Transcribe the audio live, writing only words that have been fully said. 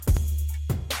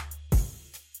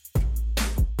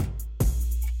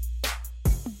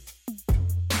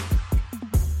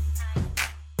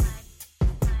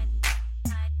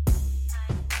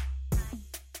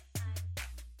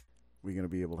going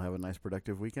to be able to have a nice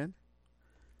productive weekend?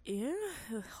 Yeah,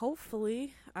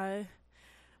 hopefully. I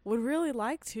would really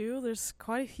like to. There's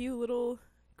quite a few little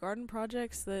garden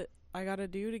projects that I got to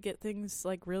do to get things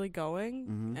like really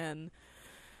going. And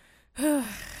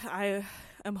I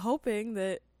am hoping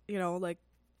that, like,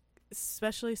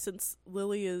 especially since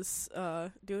Lily is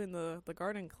doing the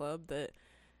garden club, that,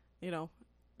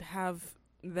 have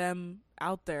them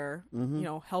out there,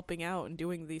 helping out and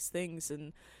doing these things.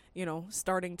 And,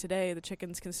 starting today, the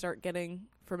chickens can start getting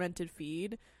fermented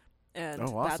feed. And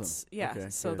awesome. Okay,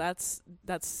 so good.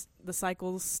 that's the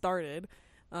cycle's started.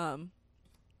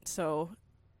 So,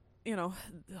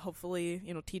 hopefully,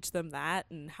 teach them that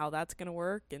and how that's going to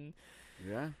work. And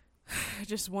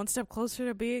just one step closer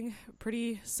to being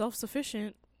pretty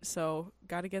self-sufficient. So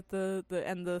got to get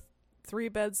the 3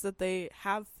 beds that they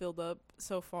have filled up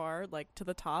so far, like to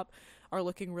the top, are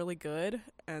looking really good.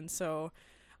 And so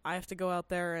I have to go out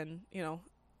there and,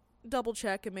 double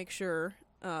check and make sure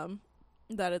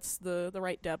that it's the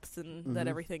right depth and that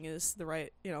everything is the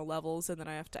right, levels. And then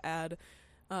I have to add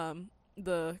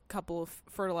the couple of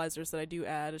fertilizers that I do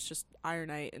add. It's just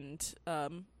ironite,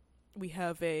 and we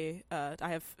have I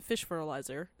have fish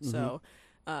fertilizer. So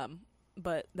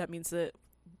but that means that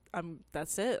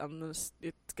that's it.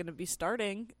 It's going to be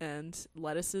starting, and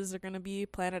lettuces are going to be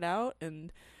planted out,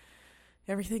 and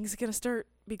everything's going to start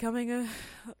becoming a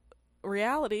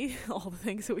reality. All the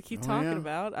things that we keep talking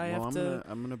about. I'm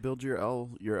going to build your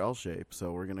L shape,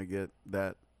 so we're going to get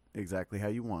that exactly how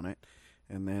you want it.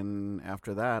 And then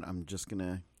after that, I'm just going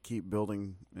to keep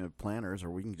building planters,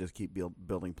 or we can just keep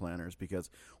building planters, because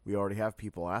we already have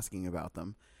people asking about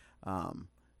them,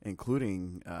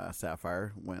 including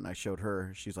Sapphire. When I showed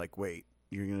her, she's like, wait,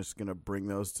 you're just going to bring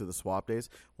those to the swap days?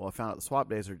 Well, I found out the swap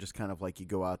days are just kind of like you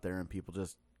go out there and people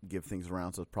just give things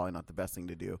around, so it's probably not the best thing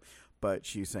to do. But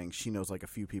she's saying she knows like a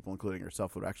few people, including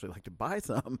herself, would actually like to buy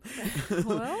some.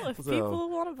 Well, if people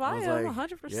want to buy them, like,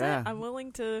 100%, yeah, I'm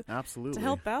willing to absolutely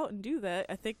help out and do that.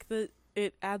 I think that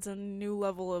it adds a new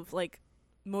level of like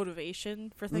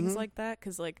motivation for things like that,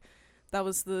 because like that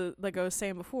was like I was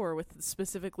saying before, with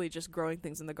specifically just growing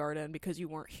things in the garden, because you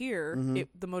weren't here.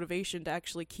 The motivation to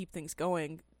actually keep things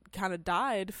going kind of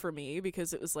died for me,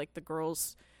 because it was like the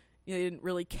girls, they didn't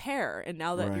really care. And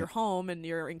now that you're home and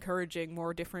you're encouraging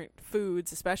more different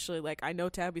foods, especially like I know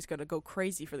Tabby's going to go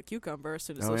crazy for the cucumber as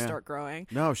soon as those start growing.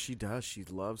 No, she does. She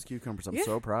loves cucumbers. I'm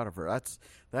so proud of her.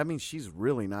 That means she's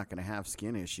really not going to have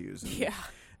skin issues.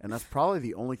 And that's probably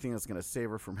the only thing that's going to save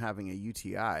her from having a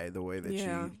UTI, the way that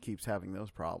she keeps having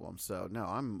those problems. So no,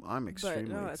 I'm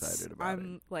extremely excited about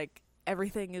it. Like,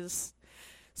 everything is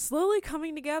slowly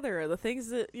coming together. The things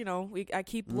that, I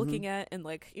keep looking at, and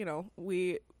like,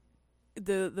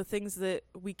 the things that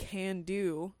we can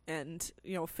do and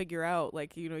figure out,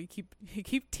 like you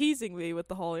keep teasing me with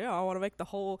the whole I want to make the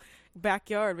whole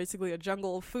backyard basically a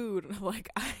jungle of food, and I'm like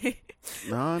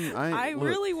I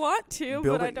really want to,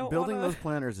 but I don't. Building those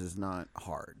planters is not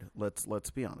hard. Let's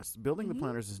be honest. Building the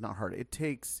planters is not hard. It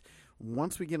takes,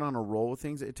 once we get on a roll with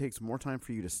things, it takes more time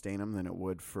for you to stain them than it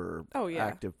would for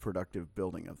active productive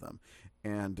building of them.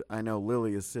 And I know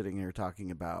Lily is sitting here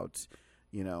talking about,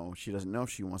 she doesn't know if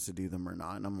she wants to do them or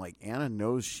not. And I'm like, Anna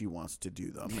knows she wants to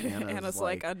do them. Anna's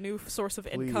like a new source of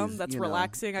income that's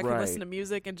relaxing. I can listen to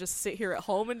music and just sit here at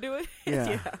home and do it.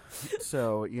 Yeah.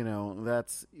 So,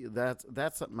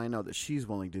 that's something I know that she's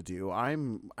willing to do.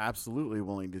 I'm absolutely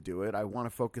willing to do it. I want to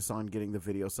focus on getting the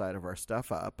video side of our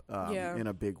stuff up in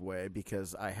a big way,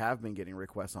 because I have been getting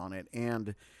requests on it.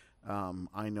 And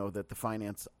I know that the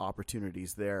finance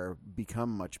opportunities there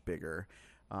become much bigger.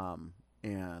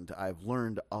 And I've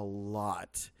learned a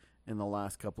lot in the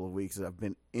last couple of weeks. I've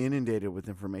been inundated with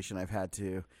information I've had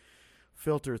to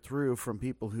filter through from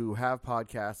people who have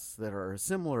podcasts that are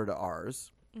similar to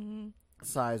ours,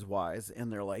 size-wise.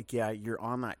 And they're like, yeah, you're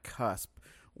on that cusp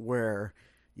where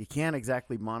you can't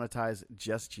exactly monetize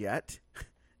just yet,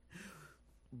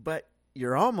 but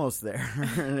you're almost there.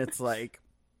 And it's like,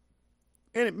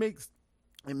 and it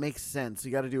makes sense.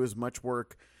 You got to do as much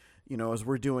work as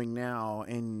we're doing now,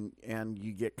 and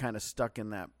you get kind of stuck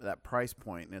in that price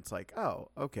point, and it's like, oh,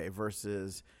 okay,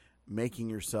 versus making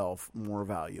yourself more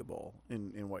valuable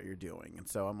in what you're doing. And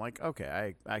so I'm like,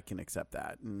 okay, I can accept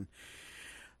that,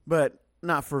 but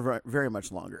not for very much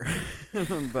longer.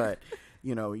 But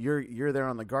you're there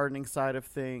on the gardening side of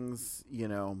things.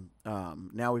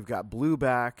 Now we've got Blue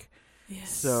back. Yes.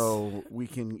 So we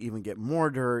can even get more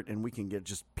dirt, and we can get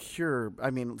just pure. I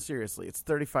mean, seriously, it's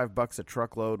 $35 a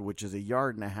truckload, which is 1.5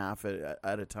 yards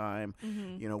at a time.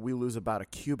 Mm-hmm. You know, we lose about a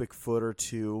cubic foot or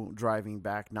two driving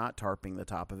back, not tarping the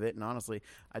top of it. And honestly,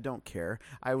 I don't care.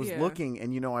 I was looking,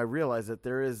 and I realized that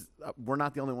we're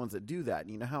not the only ones that do that.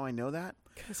 You know how I know that?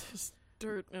 Because there's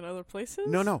dirt in other places?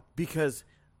 No, because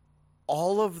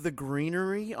all of the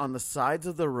greenery on the sides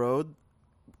of the road,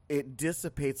 it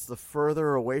dissipates the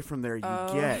further away from there you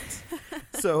get.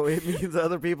 So it means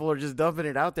other people are just dumping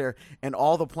it out there, and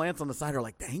all the plants on the side are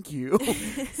like, thank you.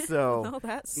 So no,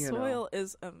 that soil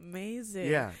is amazing.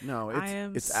 Yeah, no,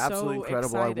 it's absolutely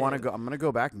incredible. Excited. I'm going to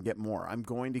go back and get more. I'm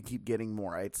going to keep getting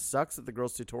more. It sucks that the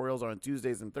girls' tutorials are on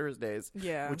Tuesdays and Thursdays,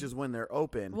 which is when they're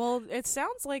open. Well, it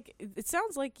sounds like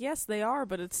yes, they are,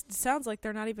 but it sounds like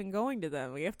they're not even going to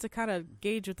them. We have to kind of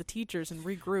gauge with the teachers and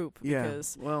regroup. Yeah,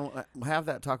 because well, have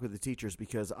that talk with the teachers,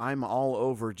 because I'm all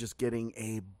over just getting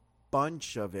a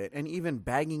bunch of it and even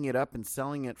bagging it up and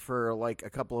selling it for like a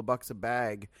couple of bucks a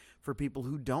bag for people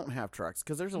who don't have trucks,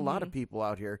 because there's a lot of people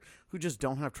out here who just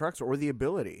don't have trucks or the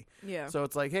ability. Yeah. So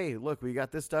it's like, hey, look, we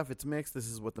got this stuff. It's mixed. This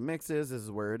is what the mix is. This is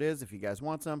where it is. If you guys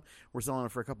want some, we're selling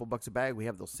it for a couple bucks a bag. We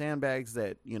have those sandbags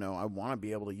that, I want to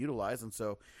be able to utilize. And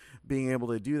so being able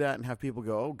to do that and have people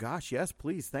go, oh gosh, yes,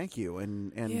 please, thank you.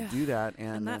 And do that.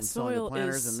 And that selling the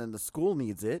planters, and then the school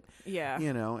needs it. Yeah.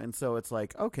 And so it's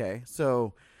like, okay,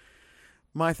 so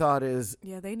my thought is...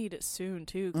 Yeah, they need it soon,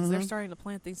 too, because they're starting to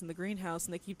plant things in the greenhouse,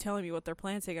 and they keep telling me what they're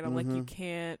planting, and I'm like, you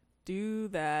can't do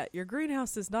that. Your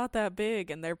greenhouse is not that big,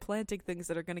 and they're planting things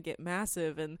that are going to get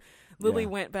massive. And Lily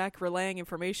went back relaying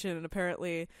information, and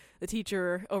apparently the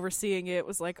teacher overseeing it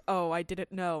was like, oh, I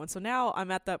didn't know. And so now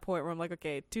I'm at that point where I'm like,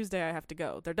 okay, Tuesday I have to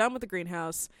go. They're done with the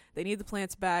greenhouse. They need the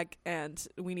plants back, and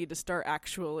we need to start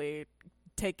actually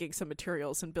taking some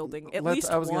materials and building at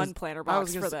least one planter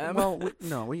box for them. Well,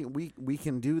 we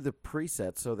can do the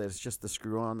preset so that it's just the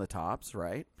screw on the tops,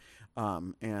 right?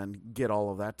 And get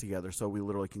all of that together, so we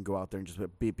literally can go out there and just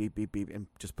put beep, beep, beep, beep, and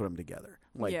just put them together.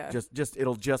 Like, just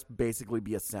it'll just basically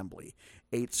be assembly.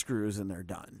 8 screws and they're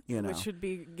done. Which should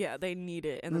be, they need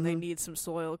it, and then they need some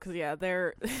soil, because they're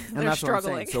they're that's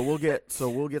struggling. What I'm saying. So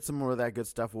we'll get some more of that good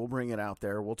stuff. We'll bring it out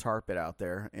there. We'll tarp it out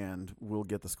there, and we'll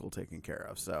get the school taken care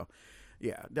of. So.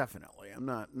 Yeah, definitely. I'm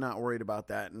not worried about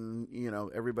that. And,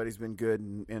 everybody's been good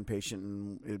and patient,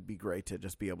 and it'd be great to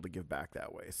just be able to give back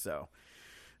that way. So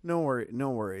no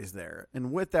worries there.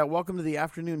 And with that, welcome to the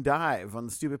Afternoon Dive on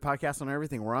the Stupid Podcast on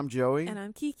Everything, where I'm Joey. And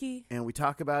I'm Kiki. And we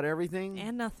talk about everything.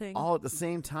 And nothing. All at the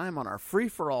same time on our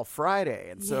Free-for-All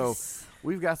Friday. And so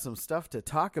we've got some stuff to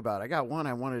talk about. I got one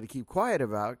I wanted to keep quiet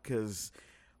about because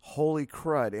holy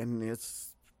crud. And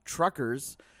it's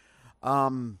truckers.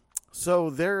 So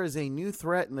there is a new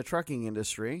threat in the trucking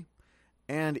industry,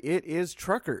 and it is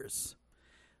truckers.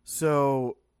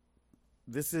 So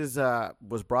this is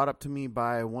was brought up to me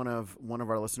by one of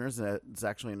our listeners that's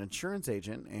actually an insurance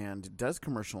agent and does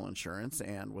commercial insurance,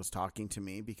 and was talking to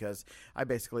me because I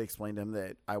basically explained to him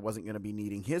that I wasn't going to be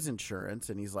needing his insurance,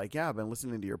 and he's like, yeah, I've been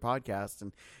listening to your podcast,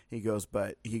 and he goes,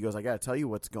 I got to tell you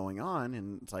what's going on.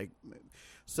 And it's like,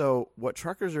 so what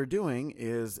truckers are doing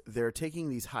is they're taking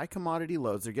these high commodity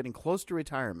loads. They're getting close to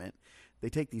retirement. They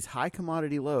take these high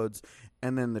commodity loads,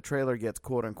 and then the trailer gets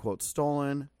quote unquote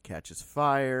stolen, catches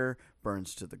fire,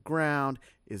 burns to the ground,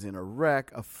 is in a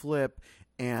wreck, a flip,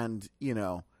 and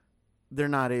they're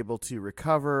not able to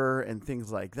recover and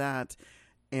things like that.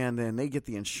 And then they get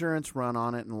the insurance run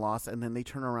on it and loss, and then they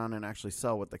turn around and actually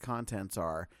sell what the contents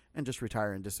are and just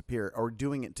retire and disappear, or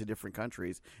doing it to different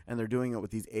countries. And they're doing it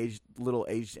with these little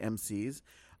aged MCs.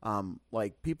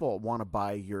 Like, people want to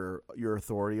buy your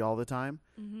authority all the time.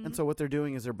 Mm-hmm. And so what they're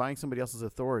doing is they're buying somebody else's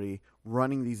authority,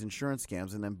 running these insurance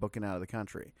scams, and then booking out of the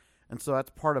country. And so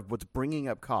that's part of what's bringing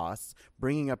up costs,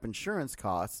 bringing up insurance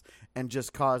costs, and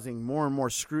just causing more and more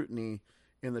scrutiny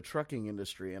in the trucking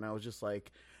industry. And I was just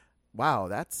like, wow,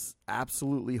 that's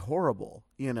absolutely horrible,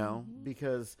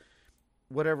 because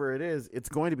whatever it is, it's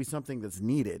going to be something that's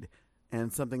needed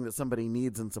and something that somebody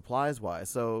needs and supplies-wise.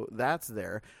 So that's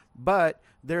there. But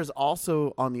there's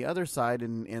also on the other side,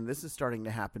 and this is starting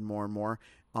to happen more and more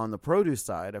on the produce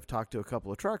side. I've talked to a couple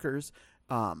of truckers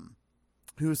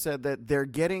who said that they're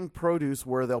getting produce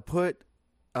where they'll put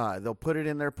it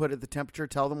in there, put it at the temperature,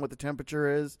 tell them what the temperature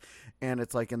is, and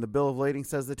it's like in the bill of lading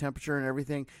says the temperature and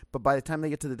everything. But by the time they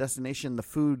get to the destination, the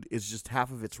food is just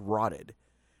half of it's rotted.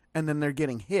 And then they're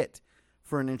getting hit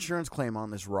for an insurance claim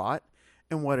on this rot.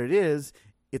 And what it is,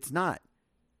 it's not.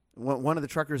 One of the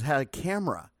truckers had a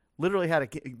camera, literally had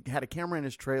a camera in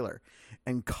his trailer,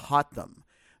 and caught them.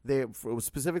 It was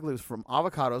from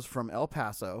avocados from El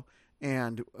Paso,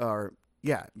 and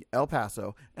Yeah, El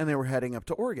Paso, and they were heading up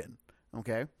to Oregon.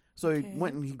 Okay, so he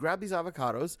went and he grabbed these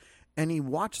avocados, and he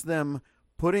watched them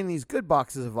put in these good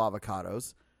boxes of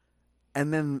avocados,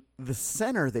 and then the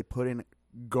center they put in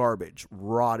garbage,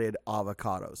 rotted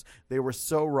avocados. They were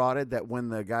so rotted that when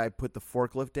the guy put the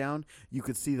forklift down, you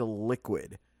could see the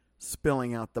liquid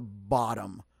spilling out the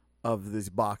bottom of these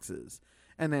boxes.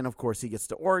 And then, of course, he gets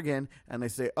to Oregon, and they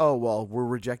say, oh, well, we're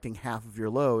rejecting half of your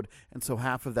load, and so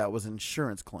half of that was an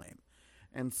insurance claim.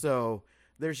 And so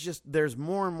there's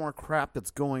more and more crap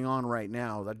that's going on right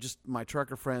now that just my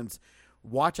trucker friends,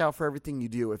 watch out for everything you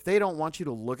do. If they don't want you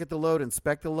to look at the load,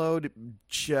 inspect the load,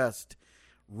 just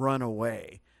run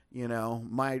away. You know,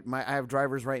 I have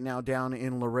drivers right now down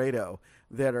in Laredo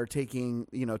that are taking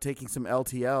some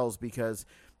LTLs because,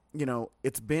 you know,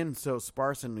 it's been so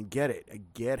sparse, and I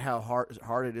get how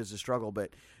hard it is to struggle, but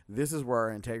this is where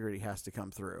our integrity has to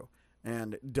come through,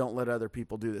 and don't let other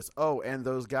people do this. Oh, and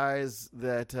those guys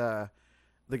that,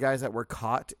 the guys that were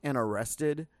caught and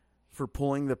arrested for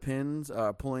pulling the pins,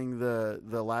 pulling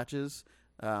the latches,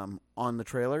 on the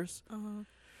trailers. Uh-huh.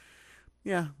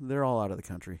 Yeah, they're all out of the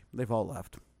country. They've all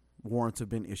left. Warrants have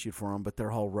been issued for them, but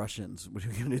they're all Russians. What are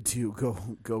you going to do?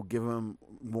 Go give them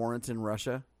warrants in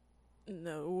Russia?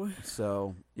 No.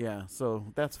 So, yeah,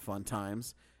 so that's fun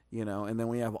times, you know, and then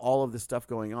we have all of this stuff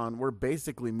going on. We're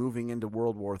basically moving into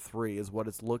World War III is what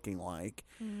it's looking like,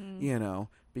 you know,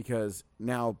 because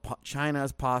now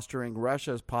China's posturing,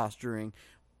 Russia's posturing.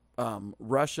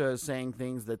 Russia is saying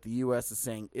things that the U.S. is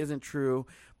saying isn't true,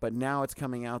 but now it's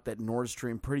coming out that Nord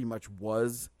Stream pretty much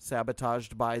was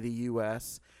sabotaged by the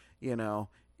U.S., you know,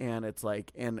 and it's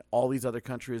like, and all these other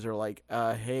countries are like,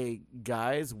 hey,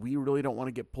 guys, we really don't want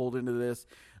to get pulled into this.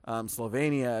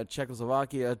 Slovenia,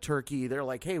 Czechoslovakia, Turkey, they're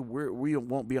like, hey, we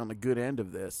won't be on the good end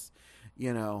of this,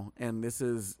 you know, and this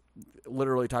is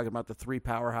literally talking about the three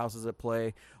powerhouses at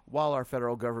play while our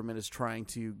federal government is trying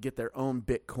to get their own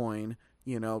Bitcoin,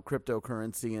 you know,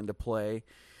 cryptocurrency into play.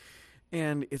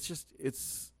 And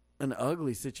it's an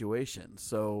ugly situation.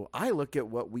 So I look at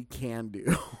what we can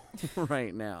do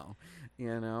right now,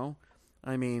 you know,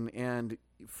 I mean, and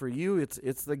for you,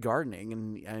 it's the gardening.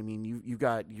 And I mean, you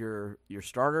got your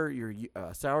starter, your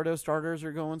sourdough starters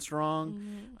are going strong.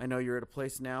 Mm-hmm. I know you're at a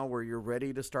place now where you're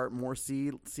ready to start more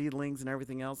seedlings and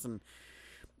everything else. And,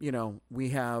 you know, we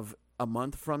have a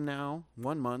month from now,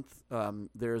 1 month,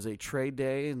 there's a trade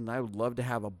day, and I would love to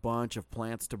have a bunch of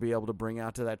plants to be able to bring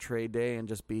out to that trade day and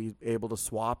just be able to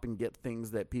swap and get things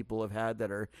that people have had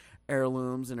that are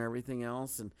heirlooms and everything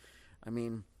else. And I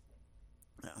mean,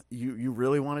 you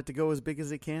really want it to go as big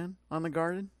as it can on the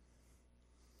garden?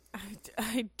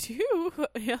 I do.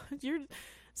 You're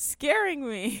scaring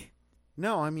me.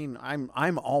 No, I mean,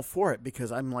 I'm all for it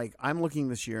because I'm looking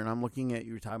this year and I'm looking at,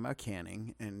 you were talking about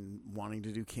canning and wanting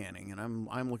to do canning, and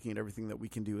I'm looking at everything that we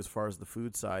can do as far as the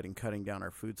food side and cutting down our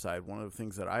food side. One of the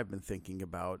things that I've been thinking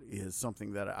about is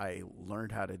something that I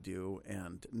learned how to do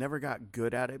and never got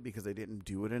good at it because I didn't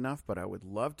do it enough, but I would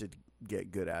love to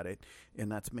get good at it, and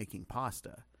that's making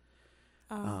pasta.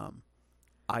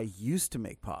 I used to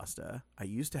make pasta. I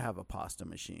used to have a pasta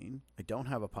machine. I don't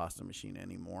have a pasta machine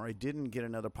anymore. I didn't get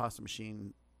another pasta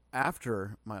machine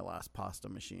after my last pasta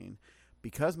machine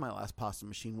because my last pasta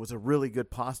machine was a really good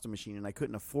pasta machine and I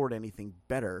couldn't afford anything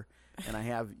better. And I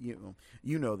have, you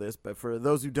know this, but for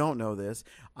those who don't know this,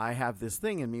 I have this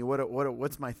thing in me.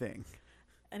 What's my thing?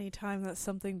 Anytime that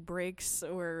something breaks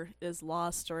or is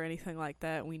lost or anything like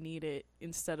that, we need it.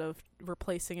 Instead of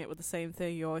replacing it with the same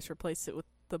thing, you always replace it with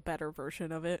the better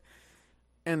version of it.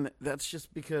 And that's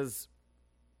just because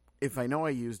if I know I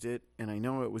used it and I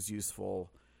know it was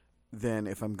useful, then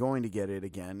if I'm going to get it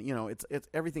again, you know, it's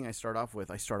everything I start off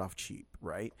with. I start off cheap,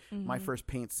 right? Mm-hmm. My first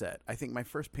paint set, I think my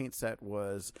first paint set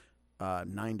was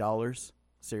 $9,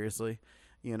 seriously,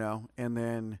 you know, and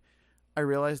then I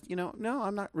realized, you know, no,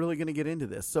 I'm not really going to get into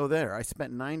this. So there, I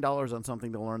spent $9 on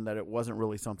something to learn that it wasn't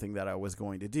really something that I was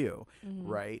going to do,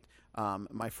 right?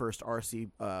 My first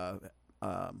RC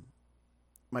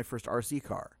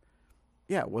car,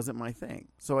 yeah, it wasn't my thing.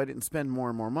 So I didn't spend more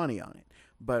and more money on it.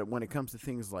 But when it comes to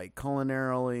things like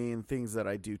culinarily and things that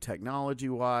I do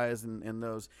technology-wise and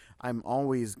those, I'm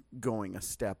always going a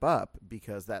step up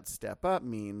because that step up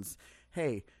means,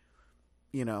 hey,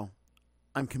 you know,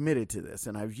 I'm committed to this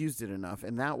and I've used it enough.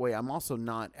 And that way I'm also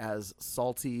not as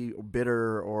salty or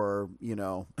bitter or, you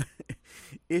know,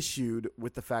 issued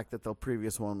with the fact that the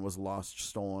previous one was lost,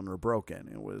 stolen, or broken.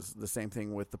 It was the same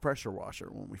thing with the pressure washer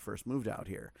when we first moved out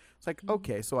here. It's like,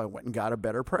 okay, so I went and got a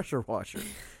better pressure washer.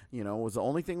 You know, it was the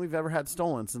only thing we've ever had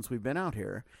stolen since we've been out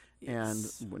here.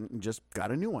 Yes. And just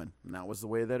got a new one. And that was the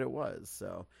way that it was.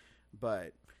 So,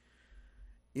 but,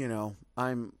 you know,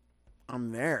 I'm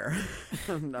I'm there.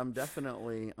 I'm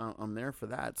definitely I'm there for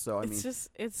that. So I mean,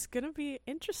 it's gonna be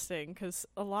interesting because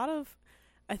a lot of,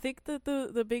 I think that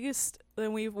the biggest,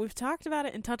 and we've talked about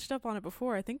it and touched up on it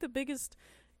before. I think the biggest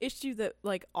issue that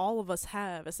like all of us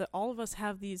have is that all of us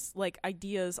have these like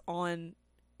ideas on,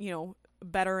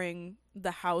 bettering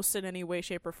the house in any way,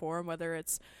 shape, or form, whether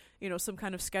it's, some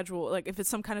kind of schedule, like if it's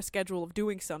some kind of schedule of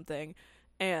doing something,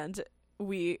 and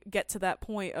we get to that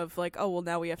point of like, oh, well,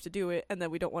 now we have to do it, and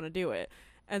then we don't want to do it.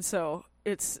 And so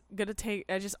it's going to take,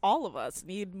 all of us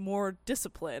need more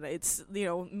discipline. It's,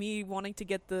 me wanting to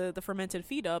get the fermented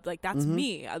feed up, like that's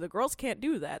me. The girls can't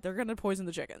do that. They're going to poison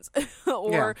the chickens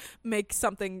or make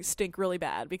something stink really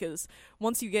bad, because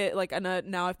once you get like,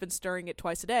 now I've been stirring it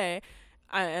twice a day,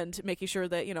 and making sure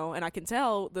that, and I can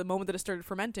tell the moment that it started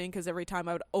fermenting, because every time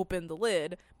I would open the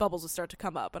lid, bubbles would start to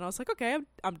come up. And I was like, okay,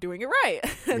 I'm doing it right.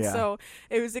 And so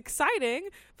it was exciting,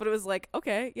 but it was like,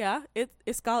 okay, yeah,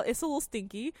 it's a little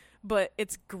stinky, but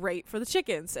it's great for the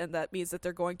chickens. And that means that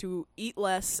they're going to eat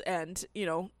less and,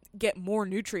 get more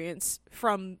nutrients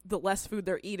from the less food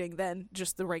they're eating than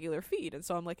just the regular feed. And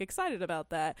so I'm like excited about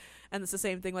that. And it's the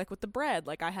same thing like with the bread.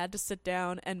 Like I had to sit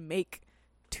down and make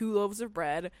 2 loaves of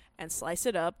bread and slice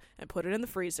it up and put it in the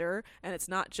freezer. And it's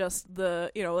not just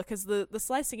the, because the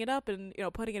slicing it up and,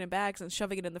 putting it in bags and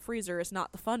shoving it in the freezer is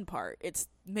not the fun part. It's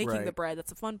making the bread that's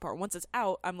the fun part. Once it's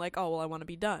out, I'm like, oh, well, I want to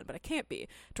be done, but I can't be.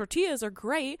 Tortillas are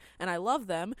great and I love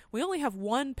them. We only have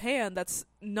one pan that's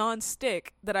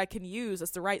non-stick that I can use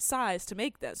as the right size to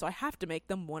make them. So I have to make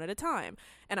them one at a time,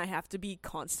 and I have to be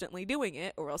constantly doing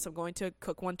it, or else I'm going to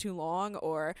cook one too long,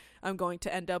 or I'm going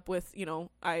to end up with,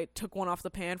 I took one off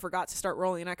the pan, forgot to start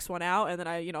rolling the next one out, and then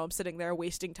I'm sitting there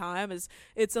wasting time.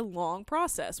 It's a long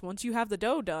process. Once you have the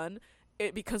dough done,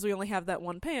 because we only have that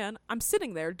one pan, I'm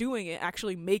sitting there doing it,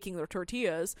 actually making the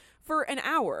tortillas for an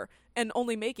hour and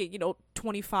only making,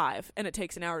 25, and it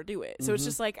takes an hour to do it. So it's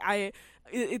just like,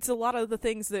 it's a lot of the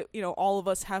things that, all of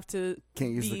us have to.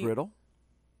 Can't use the griddle?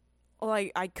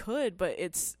 Like I could, but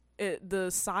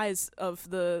the size of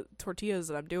the tortillas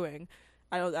that I'm doing,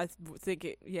 I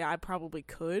think I probably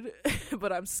could,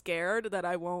 but I'm scared that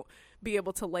I won't be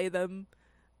able to lay them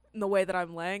in the way that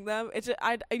I'm laying them. It's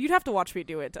you'd have to watch me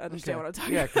do it to understand what I'm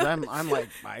talking about. Yeah, because I'm like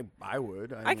I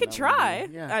would. I could try.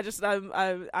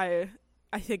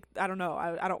 I think I don't know.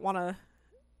 I don't want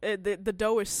to. The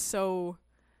dough is so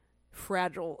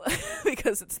fragile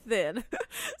because it's thin,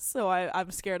 so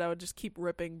I'm scared I would just keep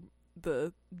ripping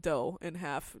the dough in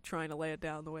half trying to lay it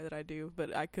down the way that I do.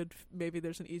 But I could, maybe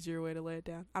there's an easier way to lay it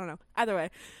down. I don't know. Either way,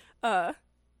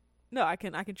 no, I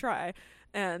can try.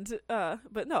 And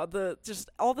but no, just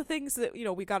all the things that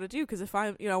we got to do, because if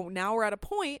I'm now we're at a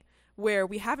point where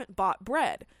we haven't bought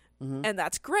bread, and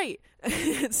that's great.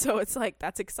 So it's like,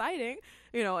 that's exciting,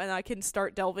 and I can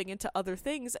start delving into other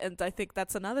things. And I think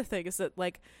that's another thing, is that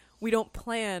like we don't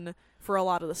plan for a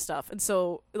lot of the stuff, and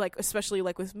so like especially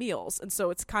like with meals, and so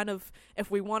it's kind of,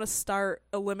 if we want to start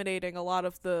eliminating a lot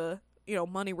of the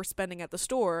money we're spending at the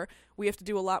store, we have to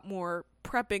do a lot more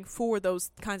prepping for those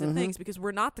kinds of things, because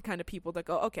we're not the kind of people that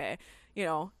go, okay,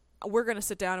 we're going to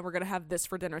sit down and we're going to have this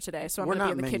for dinner today. So I'm going to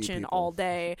be in the kitchen all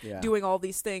day doing all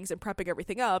these things and prepping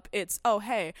everything up. It's, oh,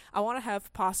 hey, I want to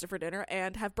have pasta for dinner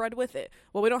and have bread with it.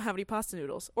 Well, we don't have any pasta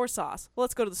noodles or sauce. Well,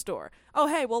 let's go to the store. Oh,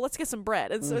 hey, well, let's get some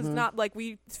bread. And so it's not like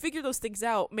we figure those things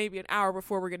out maybe an hour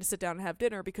before we're going to sit down and have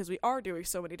dinner, because we are doing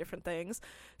so many different things.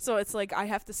 So it's like I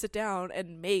have to sit down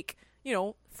and make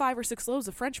 5 or 6 loaves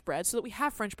of French bread, so that we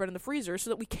have French bread in the freezer, so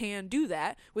that we can do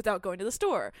that without going to the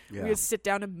store. We just sit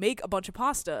down and make a bunch of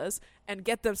pastas and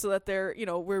get them so that they're,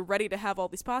 we're ready to have all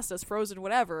these pastas frozen,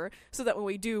 whatever, so that when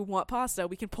we do want pasta,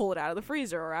 we can pull it out of the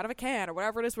freezer or out of a can or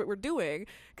whatever it is what we're doing,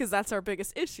 because that's our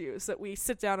biggest issue, is that we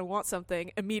sit down and want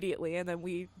something immediately, and then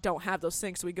we don't have those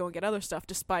things, so we go and get other stuff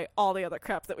despite all the other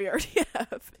crap that we already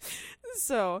have.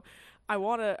 So I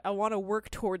want to work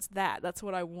towards that. That's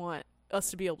what I want us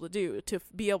to be able to do, to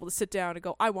be able to sit down and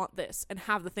go, I want this, and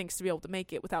have the things to be able to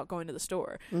make it without going to the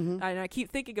store. And I keep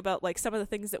thinking about like some of the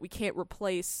things that we can't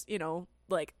replace,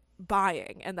 like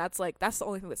buying, and that's the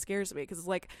only thing that scares me, because it's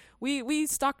like we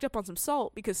stocked up on some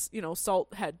salt because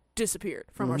salt had disappeared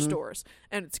from our stores,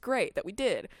 and it's great that we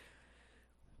did.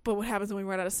 But what happens when we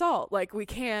run out of salt? Like, we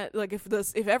can't, like,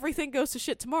 if everything goes to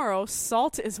shit tomorrow,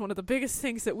 salt is one of the biggest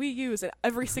things that we use in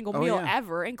every single meal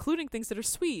ever, including things that are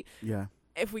sweet.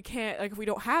 If we can't, like, if we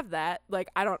don't have that, like,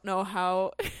 I don't know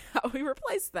how we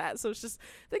replace that. So it's just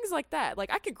things like that.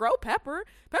 Like, I could grow pepper.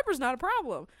 Pepper's not a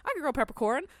problem. I can grow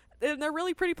peppercorn, and they're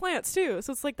really pretty plants too.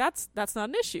 So it's like, that's not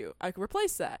an issue. I can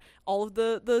replace that. All of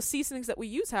the seasonings that we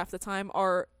use half the time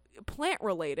are plant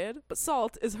related, but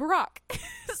salt is a rock.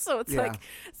 So it's like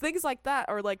things like that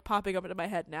are like popping up into my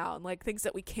head now, and like things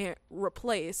that we can't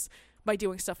replace by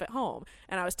doing stuff at home.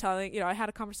 And I was telling, I had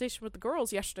a conversation with the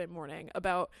girls yesterday morning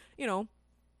about,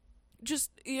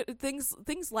 just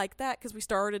things like that, because we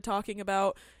started talking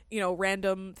about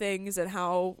random things and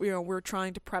how we're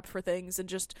trying to prep for things and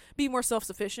just be more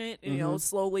self-sufficient,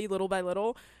 slowly, little by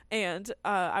little. And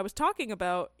I was talking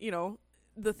about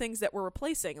the things that we're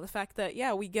replacing, and the fact that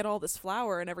we get all this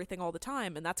flour and everything all the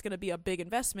time, and that's going to be a big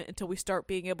investment until we start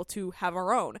being able to have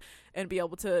our own and be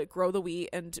able to grow the wheat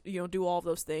and do all of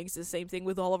those things. The same thing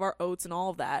with all of our oats and all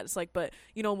of that. It's like, but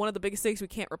one of the biggest things we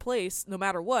can't replace no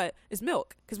matter what is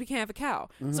milk, because we can't have a cow.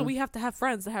 So we have to have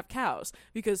friends that have cows,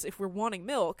 because if we're wanting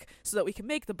milk so that we can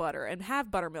make the butter and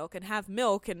have buttermilk and have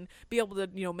milk and be able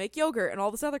to make yogurt and all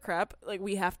this other crap, like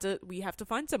we have to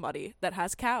find somebody that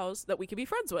has cows that we can be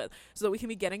friends with so that we can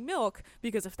be getting milk.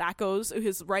 Because if that goes,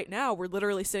 because right now we're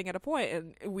literally sitting at a point,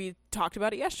 and we talked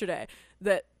about it yesterday,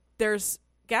 that there's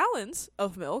gallons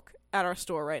of milk at our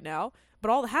store right now, but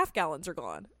all the half gallons are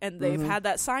gone, and they've had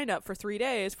that sign up for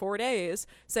 4 days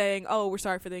saying, oh, we're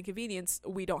sorry for the inconvenience,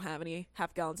 we don't have any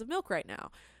half gallons of milk right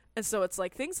now. And so it's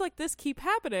like things like this keep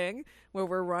happening, where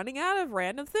we're running out of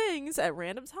random things at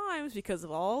random times because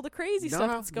of all the crazy stuff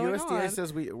that's going on. USDA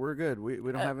says we're good. We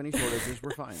don't have any shortages.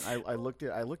 We're fine. I looked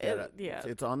at it. Yeah.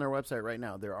 It's on their website right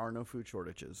now. There are no food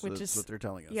shortages. That's what they're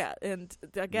telling us. Yeah, and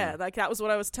again, like that was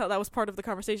what I was that was part of the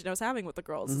conversation I was having with the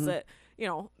girls, is that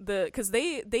because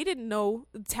they didn't know.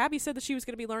 Tabby said that she was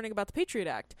going to be learning about the Patriot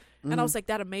Act, and I was like,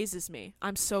 that amazes me.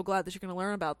 I'm so glad that you're going to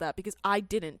learn about that, because I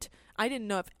didn't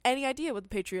have any idea what the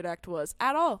Patriot Act was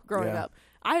at all growing up.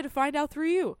 I had to find out through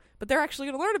you, but they're actually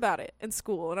going to learn about it in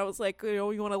school. And I was like, you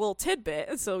want a little tidbit?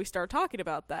 And so we started talking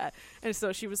about that. And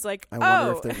so she was like, I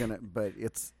wonder if they're going to, but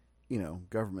it's,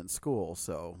 government school.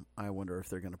 So I wonder if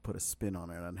they're going to put a spin on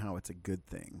it, on how it's a good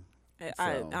thing.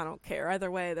 I don't care. Either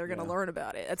way, they're going to learn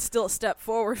about it. It's still a step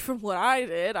forward from what I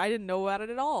did. I didn't know about it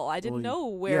at all. I didn't know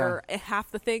where half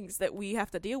the things that we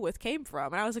have to deal with came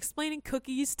from. And I was explaining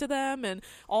cookies to them and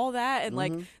all that. And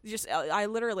like, just, I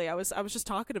was just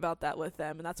talking about that with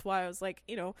them. And that's why I was like,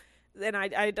 and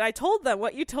I told them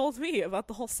what you told me about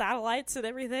the whole satellites and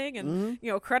everything,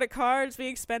 and credit cards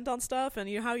being spent on stuff,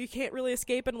 and how you can't really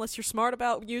escape it unless you're smart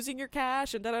about using your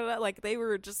cash, and like they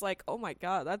were just like, oh my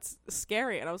god, that's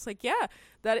scary. And I was like, yeah,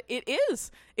 that it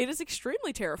is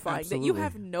extremely terrifying. Absolutely. That you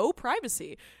have no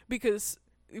privacy, because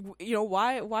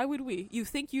why would we? You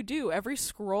think you do. Every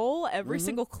scroll, every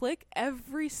single click,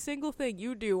 every single thing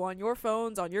you do on your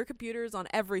phones, on your computers, on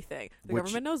everything, the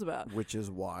government knows about. Which is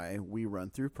why we run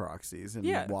through proxies, and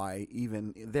why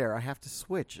even there I have to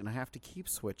switch, and I have to keep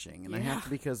switching, and I have to,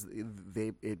 because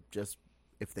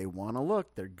if they want to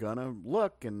look, they're gonna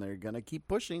look, and they're gonna keep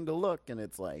pushing to look, and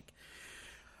it's like,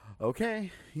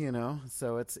 okay,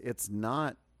 so it's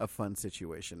not a fun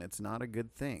situation. It's not a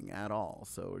good thing at all.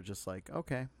 So we're just like,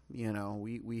 okay,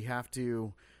 we have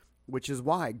to, which is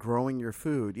why growing your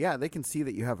food, they can see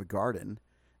that you have a garden,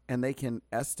 and they can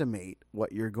estimate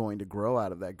what you're going to grow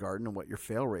out of that garden and what your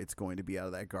fail rate's going to be out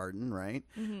of that garden, right?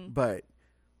 But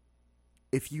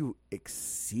if you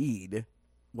exceed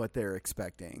what they're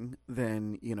expecting,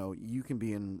 then you can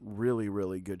be in really,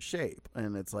 really good shape,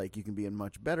 and it's like you can be in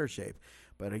much better shape.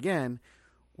 But again,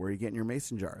 where are you getting your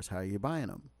mason jars? How are you buying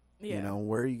them? Yeah.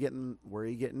 Where are you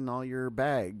getting all your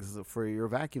bags for your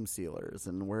vacuum sealers,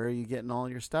 and where are you getting all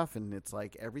your stuff? And it's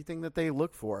like everything that they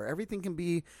look for, everything can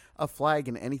be a flag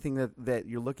in anything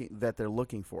that they're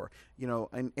looking for.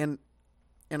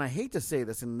 And I hate to say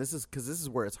this, and this is because this is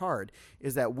where it's hard,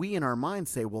 is that we in our minds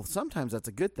say, well, sometimes that's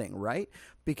a good thing, right?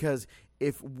 Because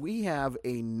if we have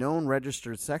a known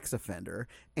registered sex offender,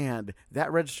 and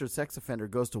that registered sex offender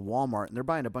goes to Walmart and they're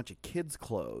buying a bunch of kids'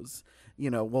 clothes,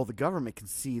 well, the government can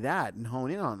see that and hone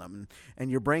in on them.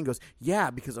 And your brain goes, yeah,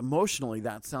 because emotionally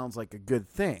that sounds like a good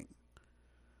thing.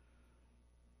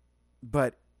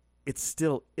 But it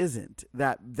still isn't.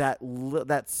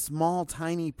 That small,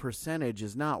 tiny percentage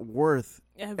is not worth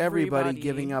everybody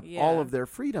giving up all of their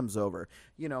freedoms over.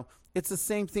 It's the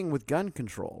same thing with gun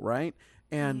control, right?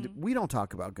 And we don't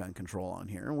talk about gun control on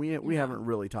here. We haven't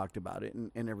really talked about it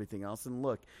and everything else. And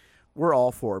look, we're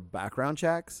all for background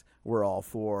checks. We're all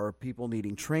for people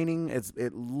needing training. It's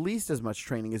at least as much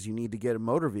training as you need to get a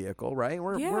motor vehicle, right?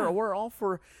 We're all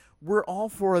for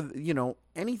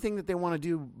anything that they want to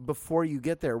do before you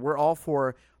get there. We're all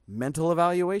for mental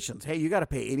evaluations. Hey, you got to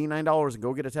pay $89 and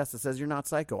go get a test that says you're not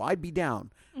psycho. I'd be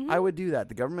down. I would do that.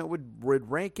 The government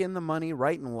would rake in the money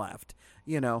right and left,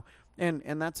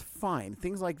 and that's fine.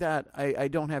 Things like that I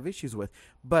don't have issues with.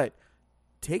 But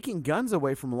taking guns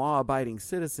away from law-abiding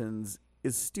citizens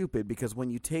is stupid, because when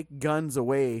you take guns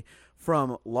away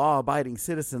from law-abiding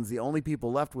citizens, the only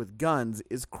people left with guns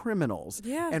is criminals.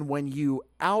 Yeah. And when you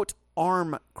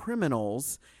out-arm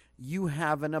criminals, you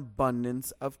have an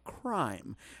abundance of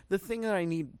crime. The thing that I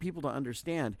need people to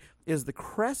understand is the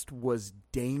Crest was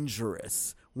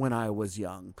dangerous when I was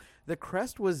young. The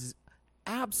Crest was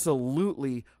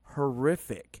absolutely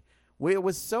horrific. It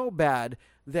was so bad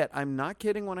that, I'm not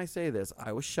kidding when I say this,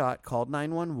 I was shot, called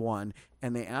 911,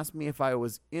 and they asked me if I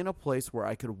was in a place where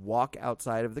I could walk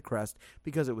outside of the Crest,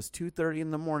 because it was 2:30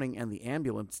 in the morning and the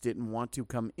ambulance didn't want to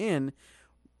come in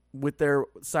with their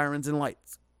sirens and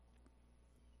lights.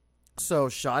 So,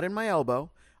 shot in my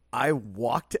elbow, I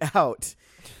walked out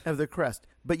of the Crest.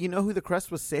 But you know who the Crest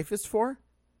was safest for?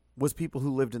 Was people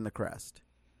who lived in the Crest.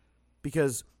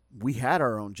 Because we had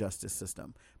our own justice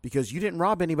system. Because you didn't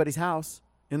rob anybody's house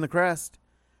in the Crest.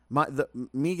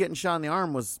 Me getting shot in the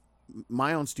arm was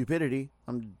my own stupidity.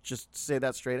 I'm just say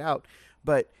that straight out.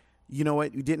 But you know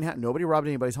what? Nobody robbed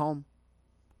anybody's home.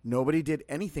 Nobody did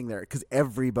anything there because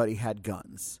everybody had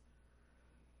guns.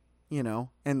 You know,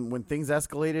 and when things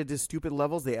escalated to stupid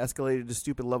levels, they escalated to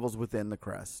stupid levels within the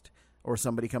Crest, or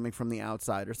somebody coming from the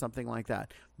outside or something like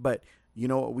that. But you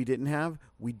know what we didn't have?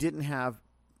 We didn't have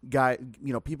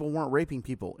people weren't raping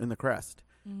people in the Crest.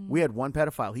 We had one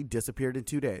pedophile. He disappeared in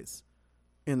 2 days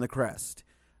in the Crest.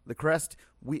 The Crest,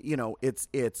 we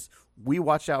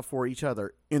watched out for each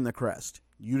other in the Crest.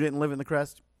 You didn't live in the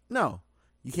Crest? No.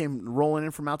 You came rolling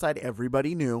in from outside.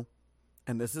 Everybody knew.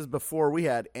 And this is before we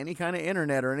had any kind of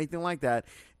internet or anything like that.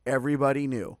 Everybody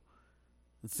knew.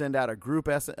 And send out a group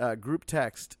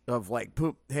text of like,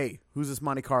 hey, who's this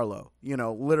Monte Carlo?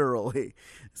 Literally.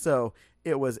 So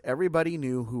it was, everybody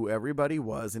knew who everybody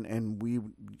was, and we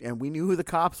knew who the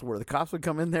cops were. The cops would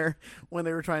come in there when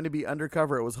they were trying to be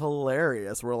undercover. It was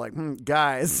hilarious. We're like,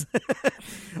 guys,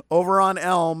 over on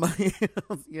Elm,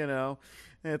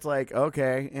 It's like,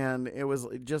 okay, and it was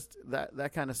just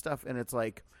that kind of stuff, and it's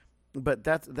like. But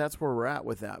that's where we're at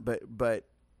with that. But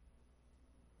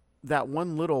that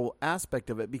one little aspect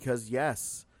of it, because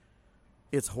yes,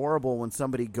 it's horrible when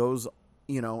somebody goes,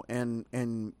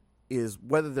 and is,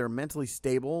 whether they're mentally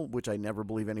stable, which I never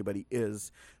believe anybody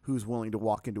is, who's willing to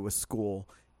walk into a school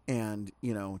and,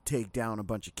 take down a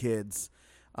bunch of kids,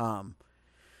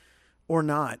 or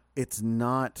not. It's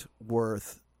not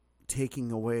worth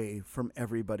taking away from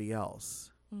everybody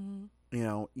else. Mm-hmm.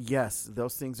 Yes,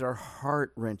 those things are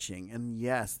heart-wrenching. And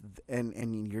yes,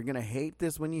 and you're going to hate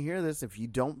this when you hear this. If you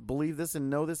don't believe this and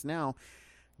know this now,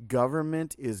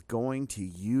 government is going to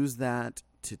use that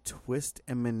to twist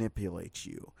and manipulate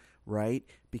you, right?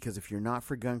 Because if you're not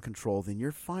for gun control, then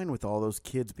you're fine with all those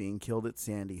kids being killed at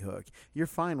Sandy Hook. You're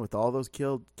fine with all those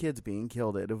kids being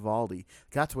killed at Uvalde.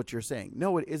 That's what you're saying.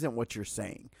 No, it isn't what you're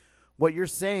saying. What you're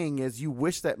saying is you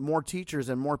wish that more teachers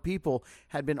and more people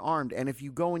had been armed. And if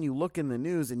you go and you look in the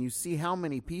news and you see how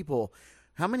many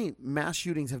mass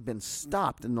shootings have been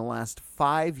stopped in the last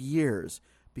 5 years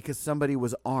because somebody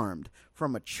was armed,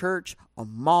 from a church, a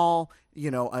mall,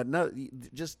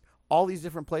 just all these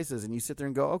different places. And you sit there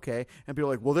and go, okay. And people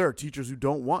are like, well, there are teachers who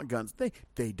don't want guns.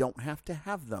 They don't have to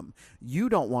have them. You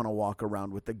don't want to walk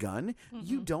around with a gun. Mm-hmm.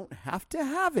 You don't have to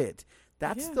have it.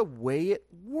 That's the way it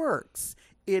works.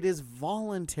 It is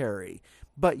voluntary.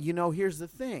 But, here's the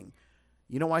thing.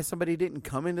 You know why somebody didn't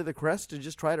come into the Crest to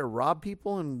just try to rob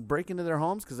people and break into their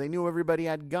homes? Because they knew everybody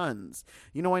had guns.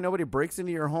 You know why nobody breaks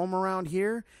into your home around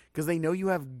here? Because they know you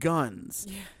have guns.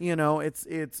 Yeah.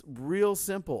 It's real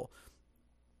simple.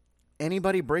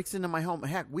 Anybody breaks into my home.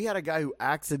 Heck, we had a guy who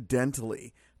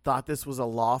accidentally thought this was a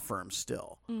law firm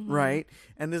still, right?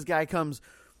 And this guy comes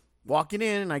walking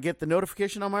in, and I get the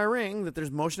notification on my ring that there's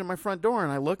motion at my front door,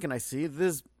 and I look and I see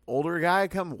this older guy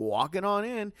come walking on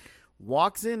in,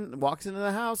 walks into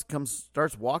the house,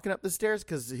 starts walking up the stairs,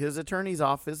 because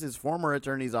his former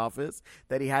attorney's office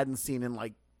that he hadn't seen in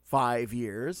like 5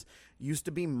 years, used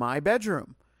to be my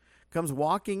bedroom. Comes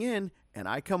walking in, and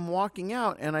I come walking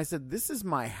out, and I said, this is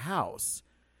my house.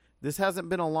 This hasn't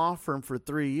been a law firm for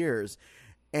 3 years.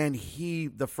 And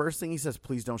the first thing he says,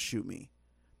 please don't shoot me.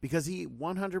 Because he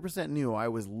 100% knew I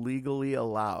was legally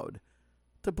allowed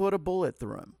to put a bullet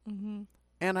through him. Mm-hmm.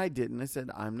 And I didn't. I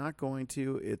said, I'm not going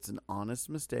to. It's an honest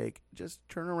mistake. Just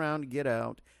turn around, get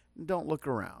out, and don't look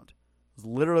around. It's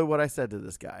literally what I said to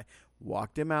this guy.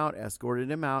 Walked him out, escorted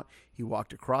him out. He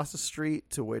walked across the street,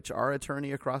 to which our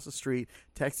attorney across the street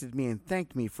texted me and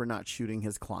thanked me for not shooting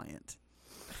his client.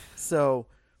 So,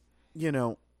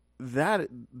 that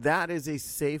is a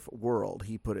safe world.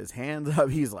 He put his hands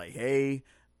up. He's like, hey,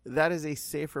 that is a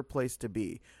safer place to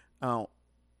be.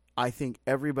 I think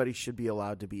everybody should be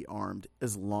allowed to be armed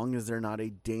as long as they're not a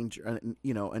danger, an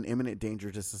imminent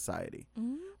danger to society.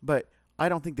 Mm-hmm. But I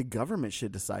don't think the government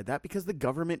should decide that, because the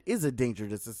government is a danger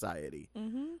to society.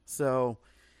 Mm-hmm. So,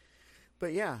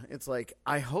 but yeah, it's like,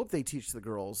 I hope they teach the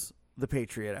girls the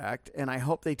Patriot Act, and I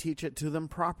hope they teach it to them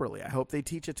properly. I hope they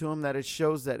teach it to them that it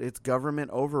shows that it's government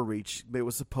overreach. It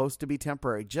was supposed to be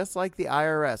temporary, just like the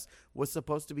IRS was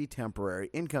supposed to be temporary.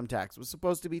 Income tax was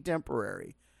supposed to be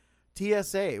temporary.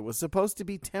 TSA was supposed to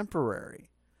be temporary.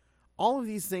 All of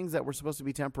these things that were supposed to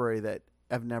be temporary that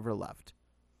have never left,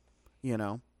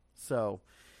 So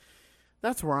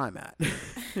that's where I'm at.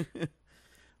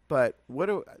 But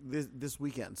this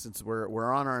weekend, since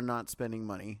we're on our not spending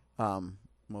money,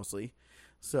 mostly.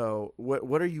 So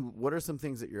what are some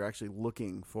things that you're actually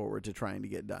looking forward to trying to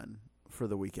get done for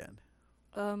the weekend?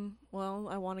 Well,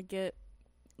 I want to get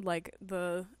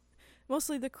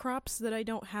mostly the crops that I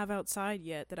don't have outside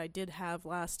yet that I did have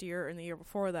last year and the year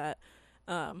before that.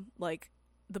 Like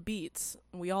the beets.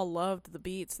 We all loved the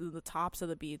beets, the tops of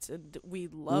the beets, and we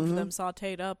loved them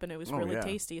sauteed up, and it was really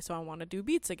tasty. So I want to do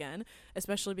beets again,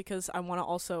 especially because I want to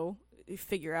also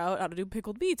figure out how to do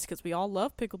pickled beets, because we all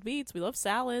love pickled beets. We love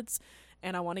salads,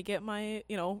 and I want to get my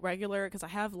regular, because I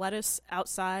have lettuce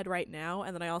outside right now,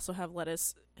 and then I also have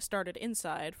lettuce started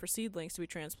inside for seedlings to be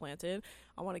transplanted.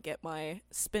 I want to get my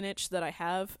spinach that I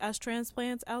have as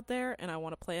transplants out there, and I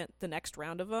want to plant the next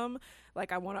round of them.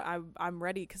 Like I'm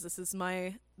ready, because this is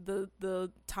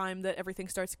the time that everything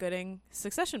starts getting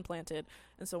succession planted.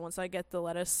 And so once I get the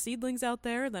lettuce seedlings out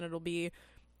there, then it'll be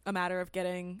a matter of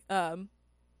getting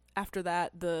after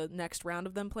that the next round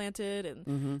of them planted,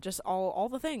 and just all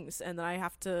the things. And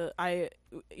then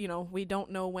we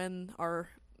don't know when our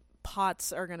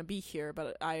pots are going to be here,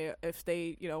 but if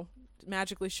they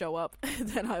magically show up,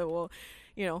 then I will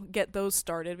get those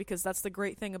started, because that's the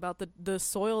great thing about the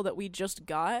soil that we just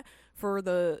got for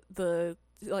the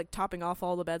like topping off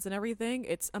all the beds and everything.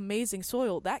 It's amazing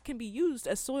soil that can be used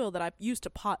as soil that I use to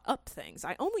pot up things.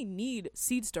 I only need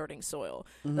seed starting soil.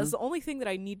 That's the only thing that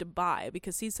I need to buy,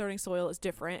 because seed starting soil is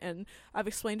different, and I've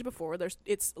explained it before.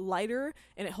 It's lighter,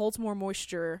 and it holds more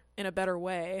moisture in a better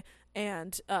way,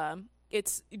 and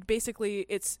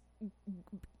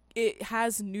it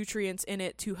has nutrients in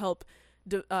it to help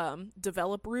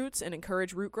develop roots and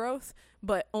encourage root growth,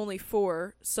 but only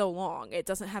for so long. It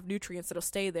doesn't have nutrients that'll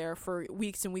stay there for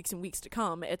weeks and weeks and weeks to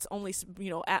come. It's only,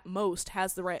 at most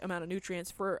has the right amount of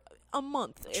nutrients for a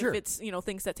month. Sure. If it's,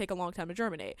 things that take a long time to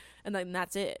germinate, and then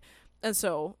that's it. And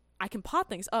so I can pot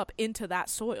things up into that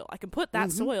soil. I can put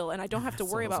that soil, and I don't have to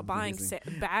worry about buying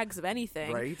bags of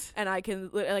anything. Right. And I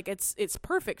can, it's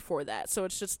perfect for that. So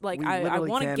it's just like, I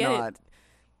want to get it.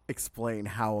 Explain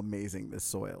how amazing this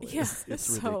soil is. Yeah,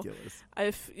 it's so ridiculous.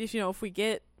 If we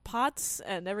get pots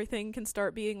and everything can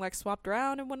start being like swapped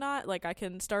around and whatnot, like I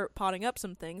can start potting up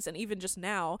some things. And even just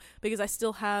now, because I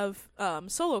still have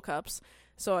solo cups,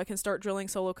 so I can start drilling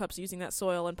solo cups using that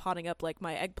soil and potting up like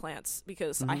my eggplants,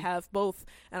 because I have both,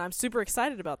 and I'm super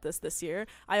excited about this year.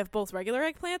 I have both regular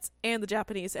eggplants and the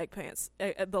Japanese eggplants,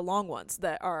 the long ones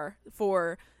that are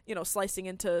for slicing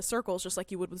into circles just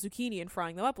like you would with zucchini and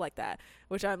frying them up like that,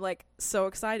 which I'm like so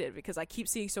excited, because I keep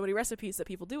seeing so many recipes that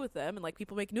people do with them, and like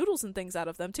people make noodles and things out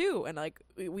of them too, and like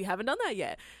we haven't done that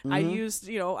yet. I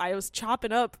was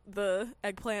chopping up the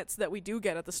eggplants that we do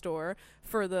get at the store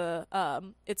for the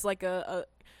it's like I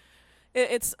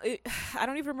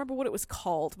don't even remember what it was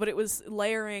called, but it was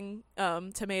layering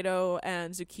tomato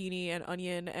and zucchini and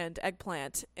onion and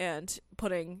eggplant and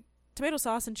putting tomato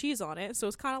sauce and cheese on it. So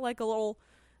it's kind of like a little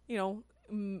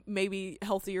maybe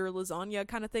healthier lasagna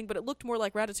kind of thing, but it looked more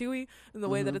like ratatouille in the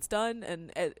way that it's done,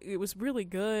 and it was really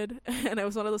good. And it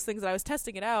was one of those things that I was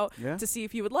testing it out to see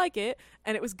if you would like it,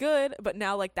 and it was good. But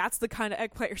now, like, that's the kind of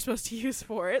eggplant you're supposed to use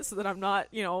for it, so that I'm not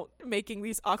making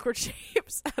these awkward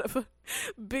shapes out of a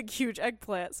big huge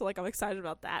eggplant. So like, I'm excited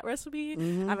about that recipe.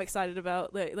 I'm excited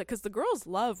about because the girls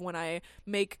love when I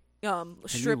make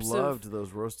strips. And you loved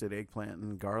those roasted eggplant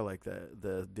and garlic,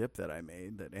 the dip that I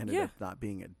made that ended up not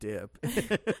being a dip,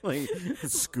 like a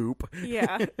scoop.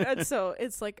 Yeah, and so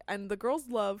it's like, and the girls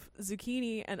love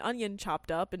zucchini and onion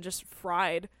chopped up and just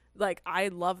fried. Like, I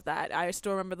love that. I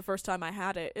still remember the first time I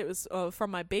had it. It was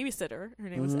from my babysitter. Her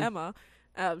name was Emma.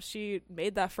 She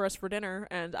made that for us for dinner,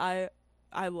 and I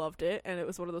loved it, and it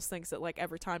was one of those things that like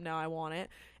every time now I want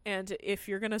it. And if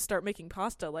you're going to start making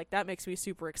pasta, like, that makes me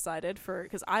super excited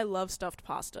because I love stuffed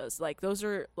pastas. Like, those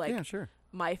are, like, yeah, sure.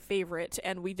 my favorite,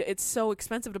 and it's so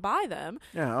expensive to buy them.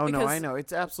 Yeah, oh no, I know.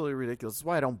 It's absolutely ridiculous. That's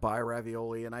why I don't buy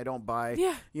ravioli and I don't buy,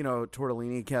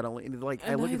 tortellini, catalini. Like,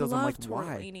 and I look at those, I'm like,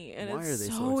 tortellini, why? And why it's are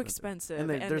they so expensive? And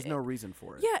there's no reason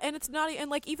for it. Yeah, and it's not, and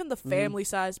like even the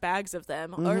family-sized bags of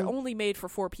them are only made for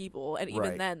 4 people, and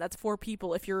even then, that's 4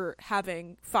 people if you're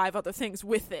having 5 other things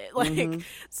with it. Like,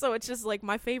 so it's just like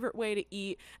my favorite way to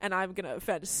eat, and I'm gonna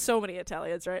offend so many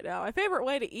Italians right now. My favorite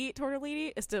way to eat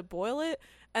tortellini is to boil it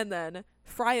and then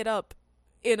fry it up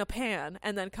in a pan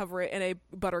and then cover it in a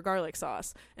butter garlic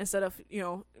sauce instead of,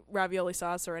 ravioli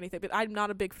sauce or anything. But I'm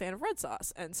not a big fan of red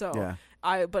sauce. And so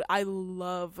I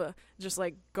love just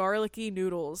like garlicky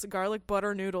noodles, garlic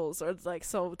butter noodles, or like,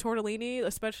 so tortellini,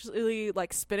 especially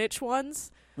like spinach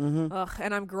ones. And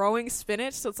I'm growing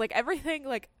spinach. So it's like everything,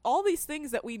 like all these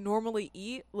things that we normally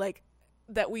eat, like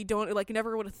that we don't, like,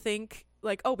 never would think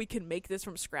like, oh, we can make this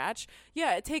from scratch.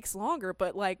 Yeah, it takes longer,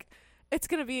 but like, it's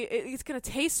gonna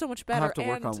taste so much better. I'll have to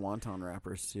work on wonton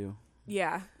wrappers too.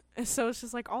 Yeah, and so it's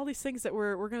just like all these things that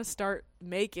we're gonna start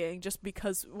making just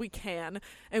because we can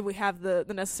and we have the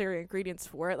necessary ingredients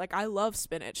for it. Like, I love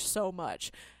spinach so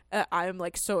much. I'm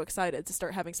like so excited to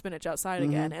start having spinach outside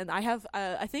again. And I have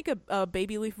I think a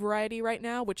baby leaf variety right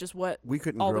now, which is what we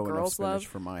couldn't all grow the girls enough spinach love.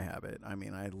 for my habit. I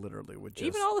mean, I literally would just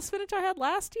even all the spinach I had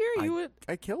last year.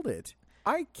 I killed it.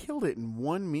 I killed it in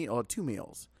 1 meal or 2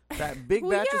 meals. That big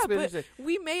batch of spinach. But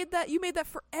we made that. You made that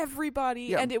for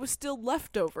everybody, and it was still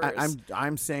leftovers.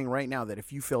 I'm saying right now that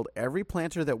if you filled every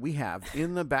planter that we have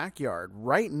in the backyard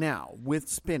right now with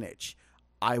spinach,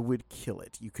 I would kill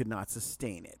it. You could not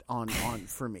sustain it on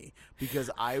for me,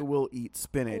 because I will eat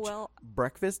spinach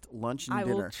breakfast, lunch, and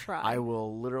dinner. Will try. I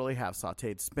will literally have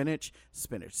sautéed spinach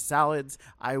salads.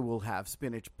 I will have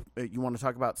spinach. You want to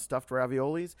talk about stuffed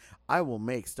raviolis? I will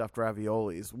make stuffed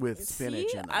raviolis with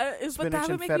spinach in them. Spinach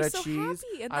and feta cheese.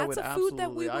 Happy. And that's a food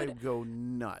that I would go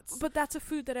nuts. But that's a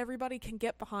food that everybody can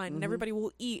get behind, and everybody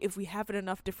will eat if we have it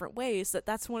enough different ways.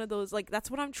 That's one of those, like, that's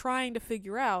what I'm trying to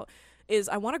figure out. Is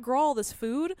I want to grow all this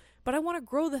food, but I want to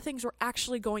grow the things we're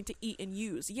actually going to eat and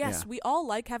use. Yes, we all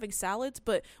like having salads,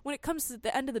 but when it comes to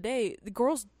the end of the day, the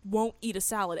girls won't eat a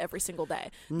salad every single day.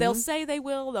 They'll say they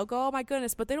will. They'll go, oh my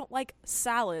goodness, but they don't like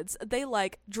salads. They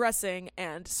like dressing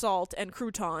and salt and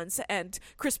croutons and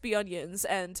crispy onions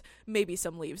and maybe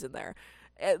some leaves in there.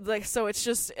 Like, so it's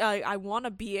just I want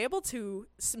to be able to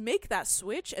make that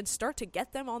switch and start to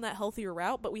get them on that healthier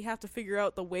route, but we have to figure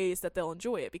out the ways that they'll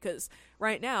enjoy it, because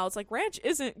right now it's like ranch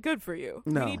isn't good for you.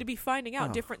 No. We need to be finding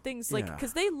out different things, like,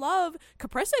 because they love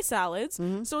caprese salads,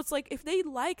 so it's like if they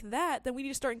like that, then we need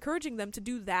to start encouraging them to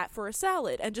do that for a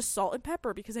salad and just salt and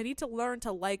pepper, because they need to learn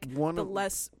to like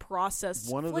less processed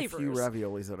flavors. One of the few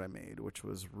raviolis that I made, which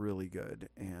was really good,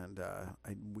 and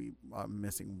I'm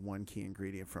missing one key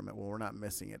ingredient from it. Well, we're not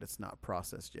missing it, it's not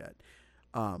processed yet.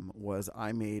 Was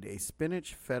I made a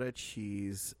spinach feta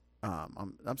cheese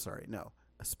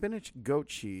a spinach goat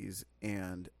cheese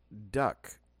and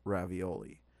duck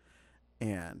ravioli.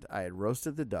 And I had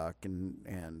roasted the duck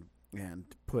and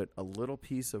put a little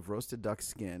piece of roasted duck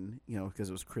skin, because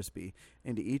it was crispy,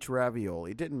 into each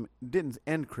ravioli. It didn't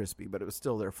end crispy, but it was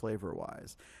still there flavor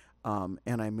wise.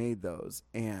 And I made those,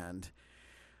 and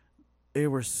they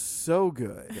were so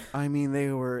good. I mean,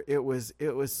 it was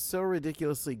so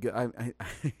ridiculously good. I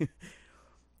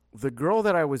the girl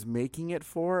that I was making it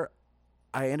for,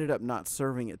 I ended up not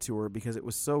serving it to her because it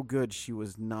was so good. She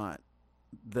was not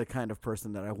the kind of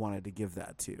person that I wanted to give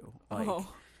that to.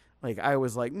 Like I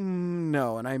was like,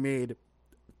 no. And I made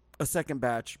a second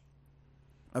batch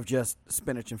of just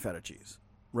spinach and feta cheese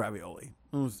ravioli.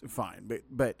 It was fine.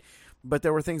 But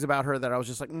there were things about her that I was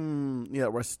just like,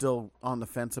 we're still on the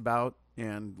fence about.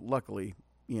 And luckily,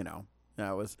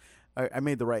 I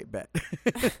made the right bet.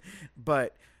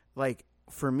 But like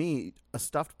for me, a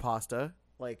stuffed pasta,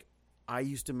 like I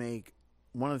used to make,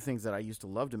 one of the things that I used to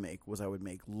love to make was I would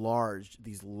make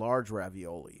these large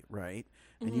ravioli, right?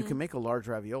 And you can make a large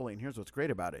ravioli, and here's what's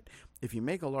great about it. If you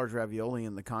make a large ravioli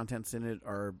and the contents in it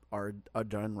are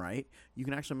done right, you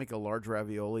can actually make a large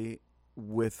ravioli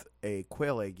with a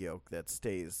quail egg yolk that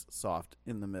stays soft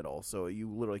in the middle. So you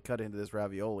literally cut into this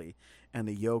ravioli, and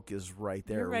the yolk is right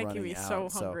there. You're making running me out. so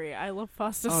hungry. I love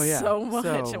pasta yeah. so much,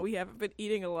 So, and we haven't been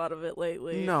eating a lot of it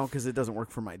lately. No, because it doesn't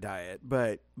work for my diet,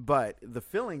 but the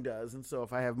filling does, and so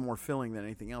if I have more filling than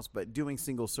anything else, but doing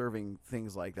single serving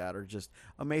things like that are just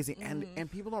amazing,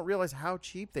 and people don't realize how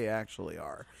cheap they actually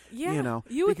are. Yeah, you know,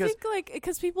 you would think like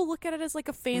because people look at it as like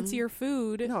a fancier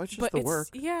food. No, it's just the work.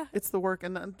 Yeah, it's the work,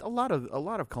 and a lot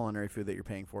of culinary food that you're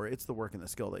paying for. It's the work and the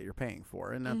skill that you're paying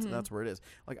for, and that's where it is.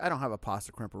 Like I don't have a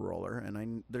pasta crimper roller,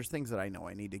 and there's things that I know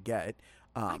I need to get.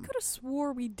 I could have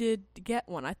swore we did get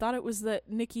one. I thought it was that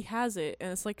Nikki has it,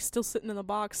 and it's like still sitting in the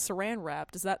box, saran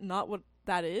wrapped. Is that not what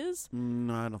that is?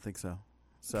 No, I don't think so.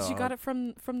 So she got it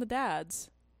from the dads.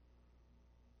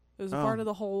 It was a part of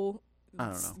the whole. I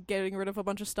don't know. Getting rid of a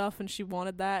bunch of stuff, and she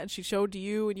wanted that, and she showed to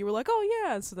you, and you were like, "Oh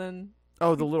yeah." So then.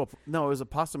 Oh, it was a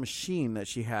pasta machine that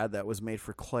she had that was made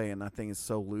for clay, and that thing is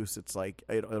so loose, it's like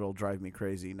it'll drive me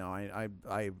crazy. No,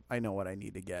 I know what I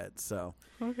need to get. So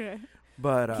okay.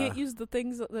 But you can't use the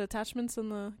attachments in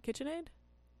the KitchenAid?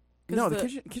 No, the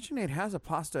KitchenAid has a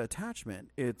pasta attachment.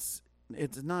 It's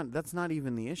not. That's not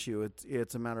even the issue.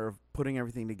 It's a matter of putting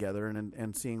everything together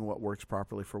and seeing what works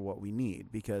properly for what we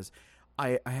need. Because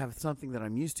I have something that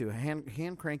I'm used to.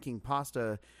 Hand cranking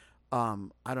pasta.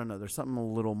 I don't know. There's something a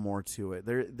little more to it.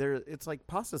 It's like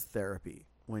pasta's therapy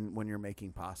when you're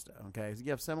making pasta. Okay, so you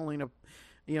have semolina.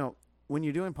 You know, when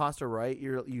you're doing pasta right,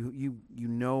 you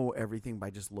know everything by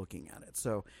just looking at it.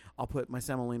 So I'll put my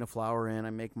semolina flour in. I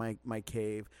make my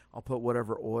cave. I'll put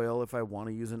whatever oil if I want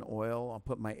to use an oil. I'll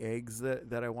put my eggs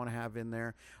that I want to have in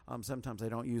there. Sometimes I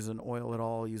don't use an oil at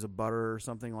all. I'll use a butter or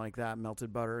something like that,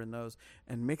 melted butter in those,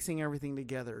 and mixing everything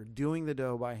together, doing the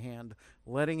dough by hand,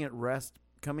 letting it rest,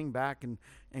 coming back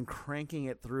and cranking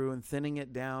it through and thinning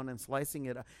it down and slicing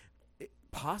it.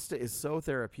 Pasta is so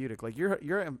therapeutic. Like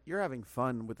you're having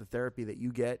fun with the therapy that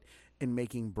you get in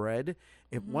making bread.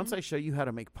 If once I show you how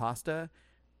to make pasta,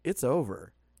 it's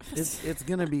over. It's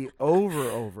going to be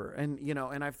over. And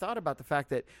and I've thought about the fact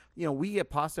that we get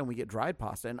pasta and we get dried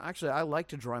pasta, and actually I like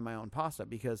to dry my own pasta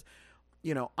because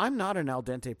I'm not an al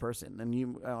dente person,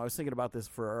 and I was thinking about this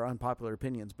for our unpopular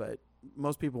opinions, but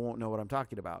most people won't know what I'm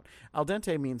talking about. Al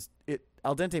dente means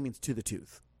to the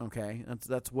tooth. Okay,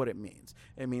 that's what it means.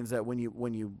 It means that when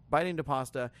you bite into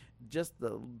pasta, just the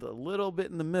little bit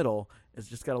in the middle is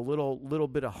just got a little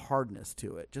bit of hardness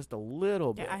to it, just a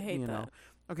little bit. I hate that.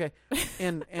 Okay,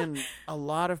 and a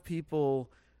lot of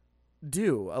people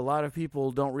do. A lot of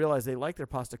people don't realize they like their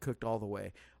pasta cooked all the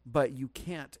way, but you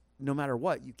can't. No matter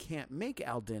what, you can't make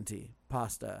al dente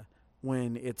pasta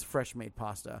when it's fresh made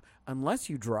pasta unless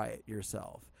you dry it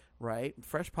yourself. Right,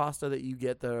 fresh pasta that you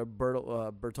get, the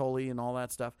Bertolli and all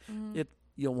that stuff.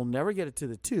 You will never get it to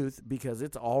the tooth because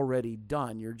it's already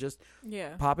done. You're just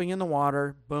popping in the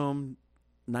water, boom,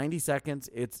 90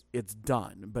 seconds, it's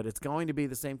done. But it's going to be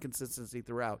the same consistency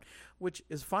throughout, which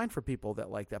is fine for people that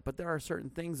like that. But there are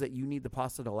certain things that you need the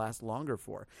pasta to last longer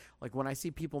for. Like when I see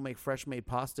people make fresh made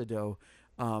pasta dough,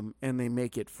 and they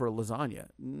make it for lasagna,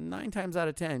 9 times out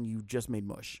of 10, you just made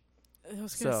mush. I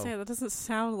was going to say, that doesn't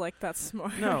sound like that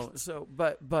smart. No,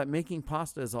 but making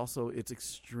pasta is also, it's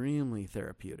extremely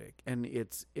therapeutic, and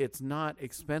it's not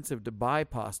expensive to buy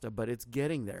pasta, but it's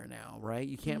getting there now, right?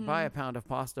 You can't buy a pound of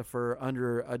pasta for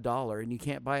under $1, and you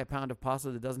can't buy a pound of pasta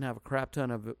that doesn't have a crap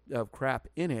ton of crap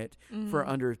in it for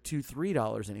under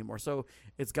 $2-3 anymore. So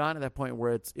it's gotten to that point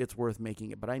where it's worth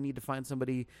making it. But I need to find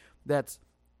somebody that's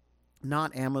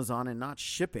not Amazon and not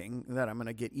shipping that I'm going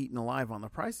to get eaten alive on the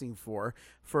pricing for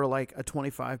like a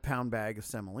 25-pound bag of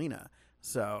semolina.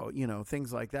 So,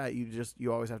 things like that,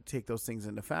 you always have to take those things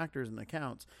into factors and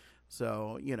accounts.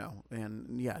 So, now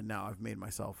I've made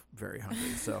myself very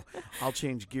hungry. So I'll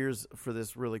change gears for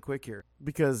this really quick here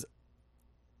because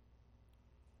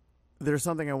there's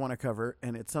something I want to cover,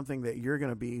 and it's something that you're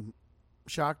going to be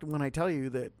shocked when I tell you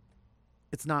that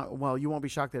it's not. Well, you won't be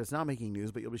shocked that it's not making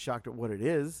news, but you'll be shocked at what it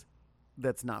is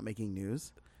that's not making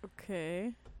news.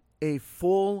 Okay. A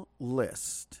full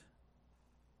list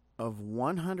of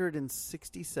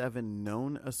 167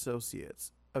 known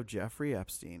associates of Jeffrey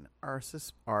Epstein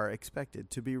are expected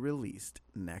to be released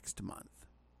next month.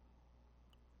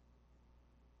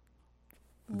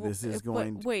 This is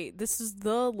going. Wait, this is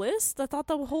the list? I thought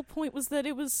the whole point was that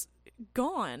it was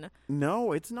gone.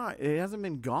 No, it's not. It hasn't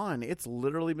been gone. It's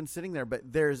literally been sitting there.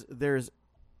 But there's.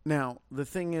 Now, the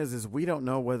thing is we don't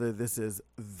know whether this is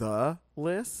the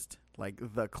list, like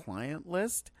the client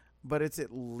list, but it's at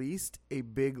least a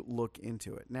big look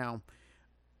into it. Now,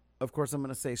 of course, I'm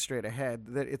going to say straight ahead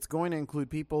that it's going to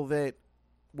include people that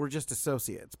were just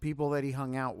associates, people that he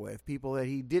hung out with, people that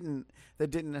didn't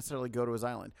necessarily go to his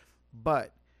island.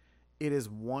 But it is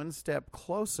one step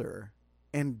closer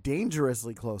and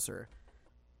dangerously closer,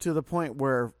 to the point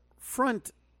where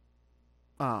front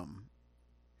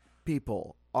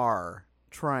people are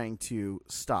trying to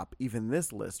stop even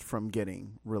this list from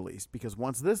getting released, because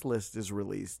once this list is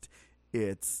released,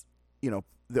 it's,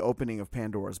 the opening of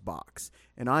Pandora's box,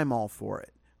 and I'm all for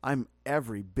it. I'm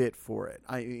every bit for it.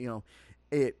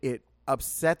 It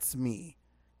upsets me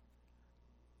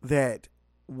that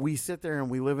we sit there and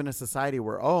we live in a society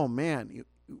where, oh man,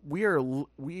 we are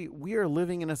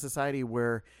living in a society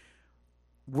where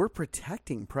we're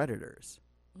protecting predators.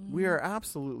 We are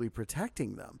absolutely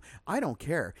protecting them. I don't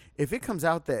care if it comes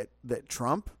out that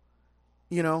Trump,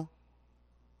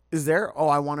 is there. Oh,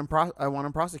 I want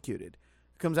him prosecuted.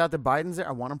 Comes out that Biden's there.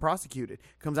 I want him prosecuted.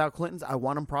 Comes out Clinton's. I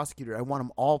want him prosecuted. I want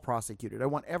them all prosecuted. I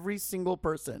want every single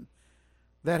person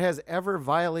that has ever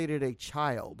violated a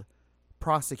child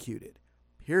prosecuted.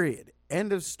 Period.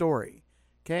 End of story.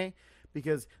 Okay?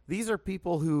 Because these are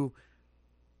people who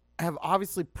have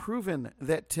obviously proven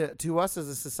that to us as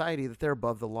a society that they're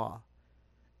above the law.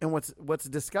 And what's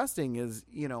disgusting is,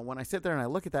 when I sit there and I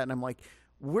look at that and I'm like,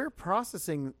 we're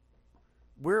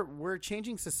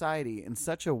changing society in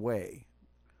such a way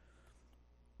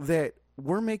that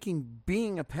we're making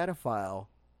being a pedophile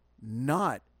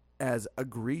not as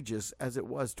egregious as it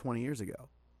was 20 years ago.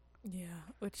 Yeah,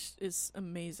 which is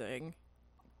amazing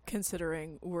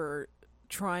considering we're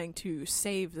trying to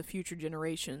save the future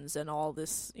generations and all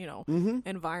this,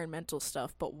 environmental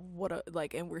stuff, but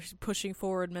and we're pushing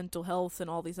forward mental health and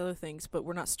all these other things, but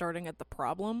we're not starting at the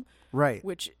problem. Right.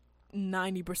 Which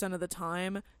 90% of the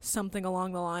time, something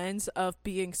along the lines of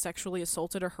being sexually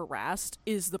assaulted or harassed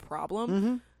is the problem.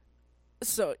 Mm-hmm.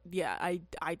 So, yeah,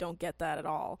 I don't get that at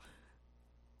all.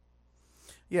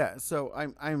 Yeah, so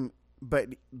but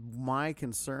my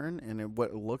concern, and what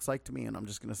it looks like to me, and I'm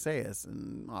just going to say this,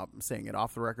 and I'm saying it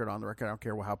off the record, on the record, I don't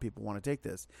care how people want to take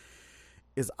this,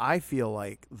 is I feel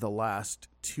like the last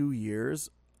 2 years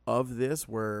of this,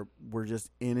 where we're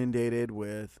just inundated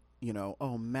with,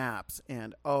 maps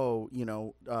and,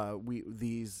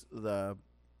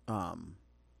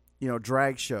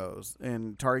 drag shows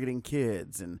and targeting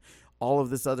kids and all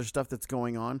of this other stuff that's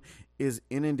going on is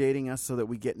inundating us so that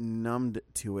we get numbed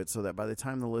to it, so that by the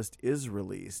time the list is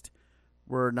released,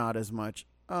 we're not as much,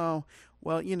 they're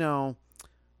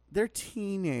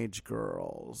teenage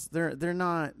girls. They're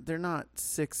not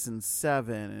 6 and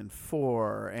 7 and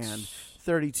 4 and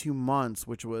 32 months,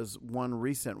 which was one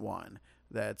recent one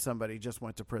that somebody just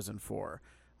went to prison for.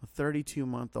 A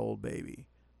 32-month-old baby.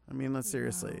 I mean,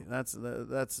 seriously, that's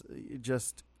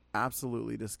just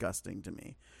absolutely disgusting to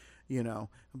me.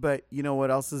 But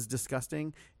what else is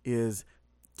disgusting is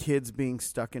kids being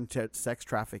stuck into sex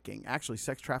trafficking. Actually,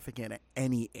 sex trafficking at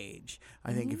any age.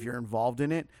 I think if you're involved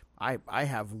in it, I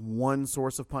have one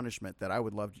source of punishment that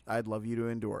I'd love you to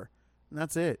endure, and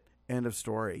that's it. End of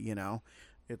story.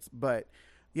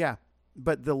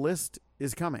 But the list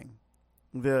is coming.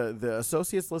 The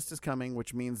associates list is coming,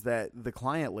 which means that the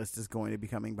client list is going to be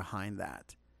coming behind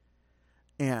that.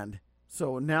 And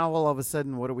so now all of a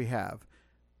sudden, what do we have?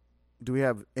 Do we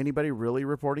have anybody really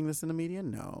reporting this in the media?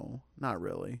 No, not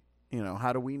really.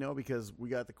 How do we know? Because we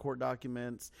got the court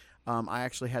documents. I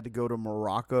actually had to go to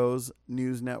Morocco's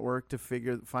news network to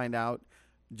find out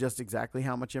just exactly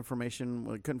how much information.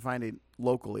 Well, I couldn't find it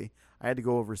locally. I had to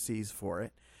go overseas for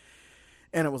it.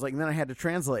 And it was like, and then I had to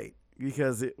translate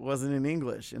because it wasn't in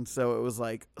English. And so it was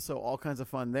like, all kinds of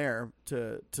fun there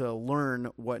to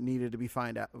learn what needed to be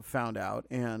found out.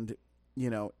 And,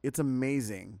 it's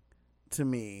amazing to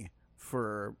me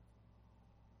for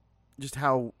just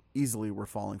how easily we're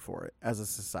falling for it as a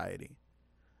society.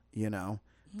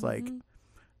 It's like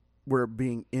we're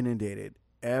being inundated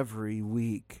every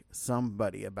week,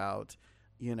 somebody about,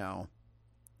 my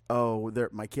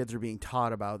kids are being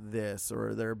taught about this,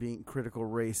 or they're being critical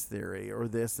race theory, or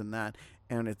this and that.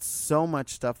 And it's so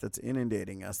much stuff that's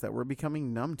inundating us that we're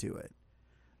becoming numb to it,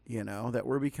 that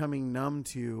we're becoming numb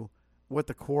to what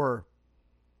the core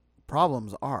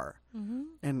problems are. Mm-hmm.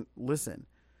 And listen,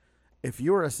 if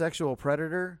you're a sexual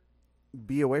predator,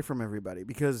 be away from everybody,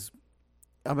 because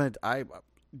I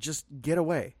just get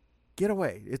away. Get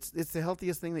away. It's the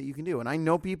healthiest thing that you can do. And I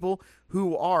know people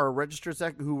who were registered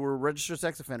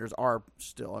sex offenders are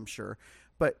still, I'm sure,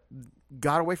 but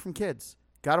got away from kids.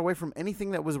 Got away from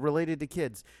anything that was related to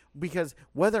kids, because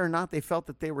whether or not they felt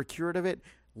that they were cured of it,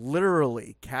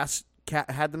 literally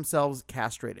had themselves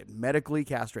castrated, medically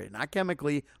castrated, not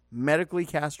chemically, medically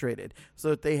castrated, so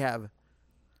that they have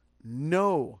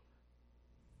no.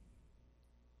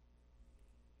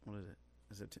 What is it?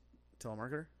 Is it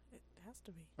telemarketer? It has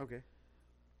to be. Okay.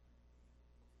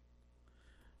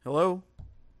 Hello?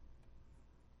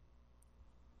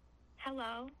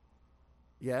 Hello?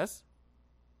 Yes?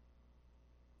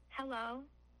 Hello?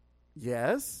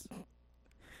 Yes?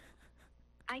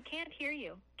 I can't hear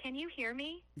you. Can you hear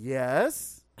me?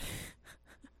 Yes?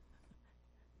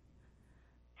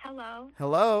 Hello?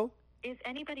 Hello? Is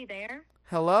anybody there?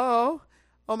 Hello?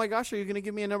 Oh my gosh, are you going to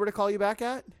give me a number to call you back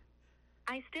at?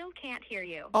 I still can't hear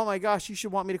you. Oh my gosh, you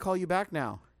should want me to call you back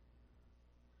now.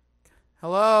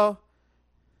 Hello?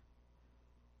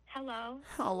 Hello?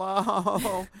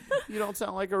 Hello? You don't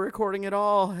sound like a recording at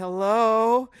all.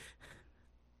 Hello?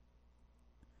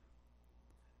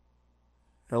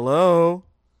 Hello?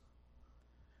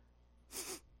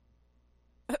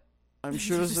 I'm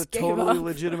sure this is a totally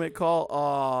legitimate call.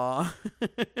 Aw.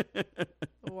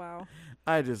 Wow.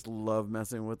 I just love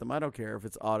messing with them. I don't care if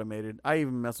it's automated. I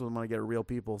even mess with them when I get real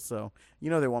people. So,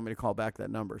 they want me to call back that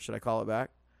number. Should I call it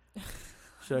back?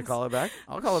 Should I call it back?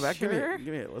 I'll call it back. Sure.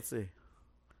 Give me it. Let's see.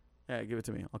 Yeah, give it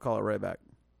to me. I'll call it right back.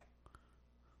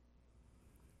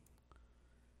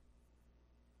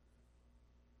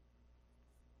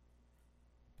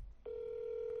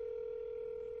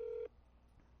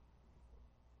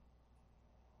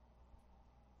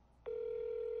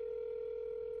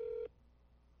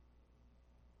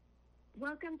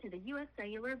 Welcome to the U.S.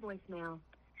 Cellular voicemail.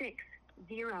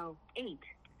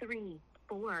 6083430.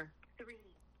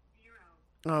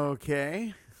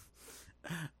 Okay.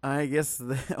 I guess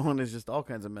that one is just all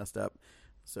kinds of messed up.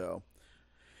 So,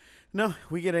 no,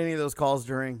 we get any of those calls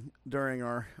during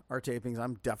our tapings,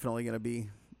 I'm definitely going to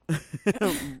be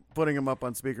putting them up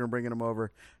on speaker and bringing them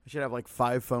over. I should have like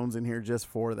 5 phones in here just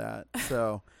for that.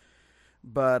 So,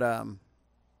 but,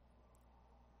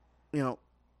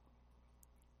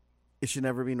 it should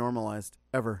never be normalized.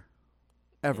 Ever.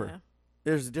 Yeah.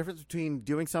 There's a difference between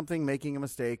doing something, making a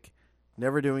mistake,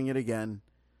 never doing it again,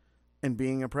 and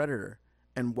being a predator.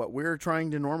 And what we're trying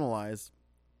to normalize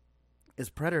is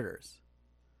predators.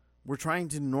 We're trying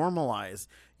to normalize.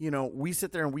 We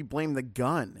sit there and we blame the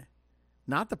gun,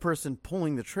 not the person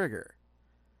pulling the trigger.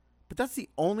 But that's the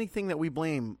only thing that we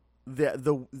blame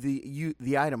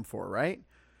the item for, right?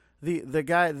 The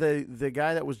guy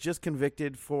that was just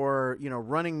convicted for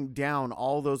running down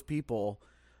all those people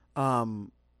in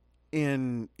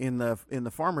the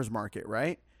farmers market,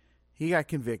 right? He got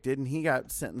convicted and he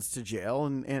got sentenced to jail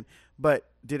but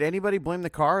did anybody blame the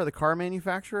car or the car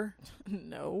manufacturer?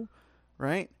 No.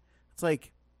 Right? It's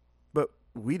like, but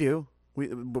we do. We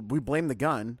blame the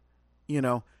gun.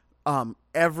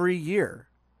 Every year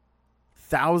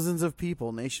thousands of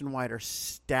people nationwide are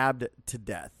stabbed to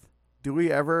death. Do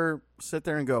we ever sit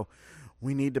there and go,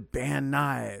 we need to ban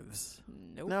knives?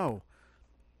 Nope. No.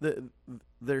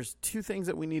 There's 2 things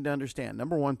that we need to understand.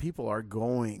 Number one, people are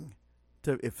going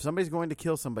to, if somebody's going to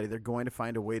kill somebody, they're going to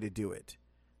find a way to do it.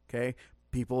 Okay?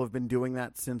 People have been doing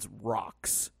that since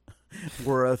rocks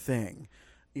were a thing,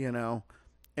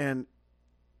 And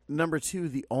number 2,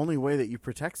 the only way that you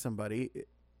protect somebody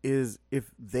is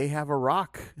if they have a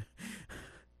rock.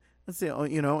 That's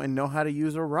and know how to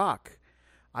use a rock.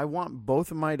 I want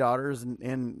both of my daughters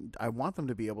and I want them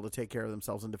to be able to take care of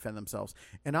themselves and defend themselves.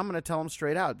 And I'm going to tell them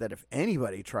straight out that if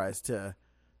anybody tries to,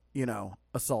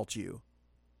 assault you,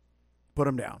 put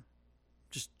them down.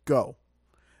 Just go.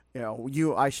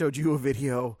 I showed you a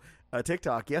video, a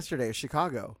TikTok yesterday of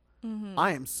Chicago. Mm-hmm.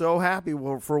 I am so happy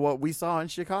for what we saw in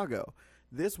Chicago.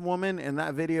 This woman and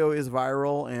that video is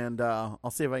viral, and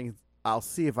I'll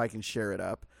see if I can share it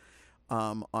up.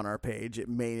 On our page. It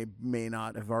may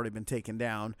not have already been taken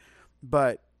down,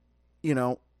 but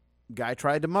guy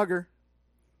tried to mug her,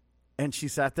 and she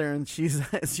sat there and she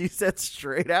said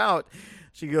straight out,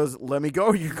 she goes, "Let me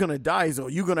go, you're gonna die, so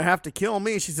you're gonna have to kill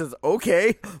me." She says,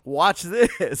 "Okay, watch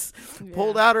this." Yeah.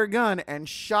 Pulled out her gun and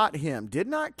shot him. Did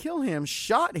not kill him,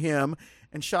 shot him.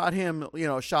 And shot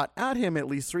at him at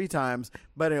least 3 times.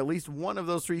 But at least one of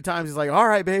those 3 times, he's like, "All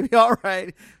right, baby, all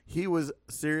right." He was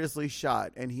seriously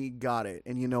shot, and he got it.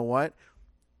 And you know what?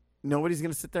 Nobody's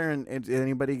going to sit there and is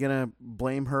anybody going to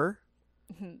blame her?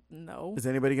 No. Is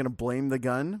anybody going to blame the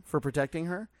gun for protecting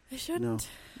her? They shouldn't.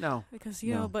 No. Because,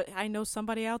 but I know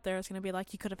somebody out there is going to be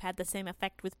like, you could have had the same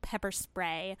effect with pepper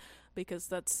spray. Because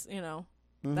that's,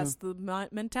 mm-hmm. That's the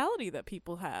mentality that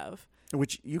people have.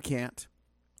 Which you can't.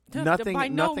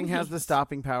 Nothing has the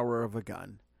stopping power of a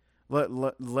gun.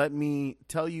 Let me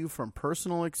tell you from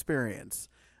personal experience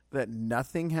that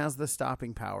nothing has the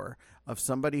stopping power of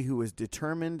somebody who is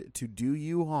determined to do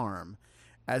you harm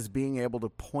as being able to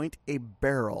point a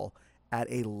barrel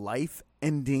at a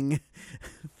life-ending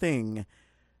thing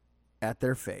at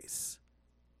their face.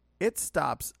 It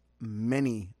stops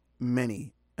many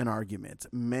an argument,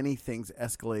 many things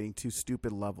escalating to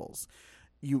stupid levels.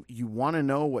 You want to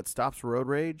know what stops road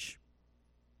rage?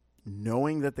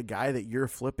 knowing that the guy that you're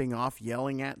flipping off,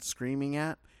 yelling at, screaming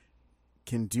at,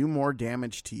 can do more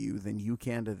damage to you than you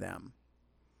can to them.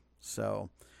 So,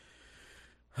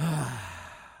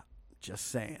 just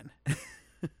saying.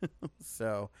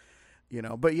 So,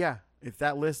 but yeah, if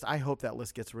that list, I hope that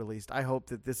list gets released. I hope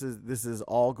that this is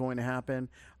all going to happen.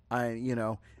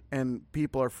 And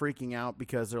people are freaking out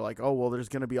because they're like, oh, well, there's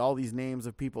going to be all these names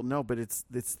of people. No, but it's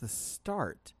the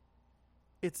start.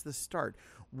 It's the start.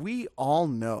 We all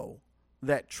know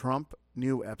that Trump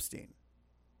knew Epstein,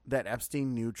 that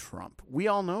Epstein knew Trump. We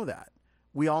all know that.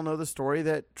 We all know the story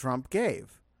that Trump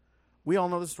gave. We all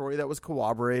know the story that was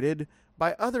corroborated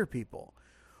by other people.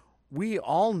 We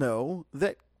all know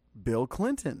that Bill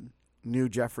Clinton knew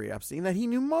Jeffrey Epstein, that he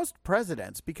knew most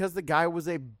presidents because the guy was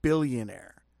a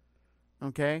billionaire.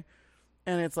 Okay?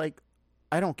 And it's like,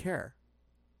 I don't care.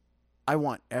 I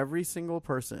want every single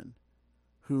person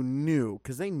who knew,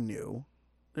 because they knew.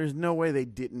 There's no way they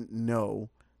didn't know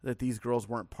that these girls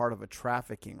weren't part of a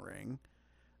trafficking ring,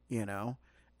 And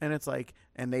it's like,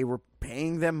 and they were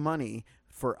paying them money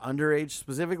for underage,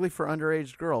 specifically for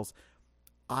underage girls.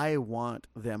 I want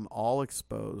them all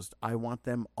exposed. I want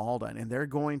them all done. And they're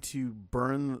going to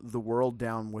burn the world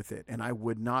down with it. And I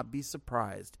would not be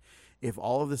surprised if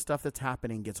all of the stuff that's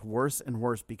happening gets worse and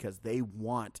worse because they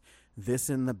want this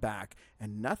in the back.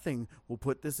 And nothing will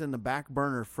put this in the back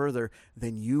burner further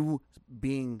than you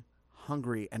being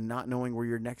hungry and not knowing where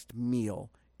your next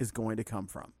meal is going to come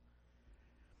from.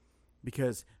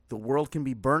 Because the world can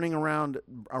be burning around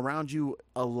you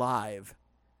alive.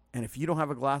 And if you don't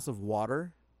have a glass of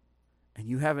water and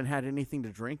you haven't had anything to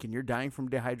drink and you're dying from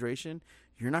dehydration,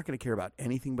 you're not going to care about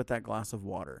anything but that glass of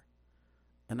water.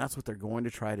 And that's what they're going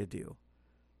to try to do.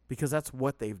 Because that's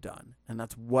what they've done. And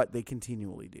that's what they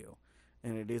continually do.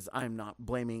 And I'm not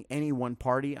blaming any one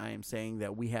party. I am saying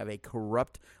that we have a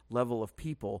corrupt level of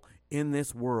people in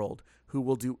this world who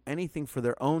will do anything for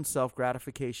their own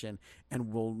self-gratification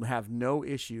and will have no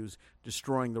issues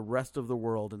destroying the rest of the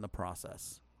world in the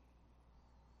process.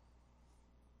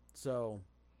 So,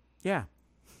 yeah.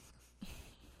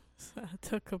 That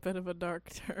took a bit of a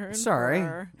dark turn.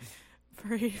 Sorry.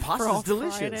 Pasta's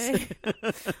delicious.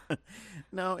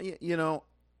 No,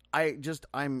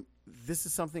 this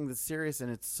is something that's serious,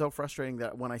 and it's so frustrating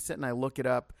that when I sit and I look it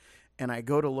up and I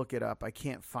go to look it up, I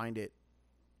can't find it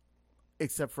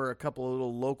except for a couple of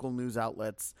little local news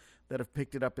outlets that have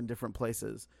picked it up in different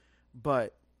places.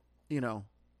 But,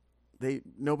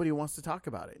 nobody wants to talk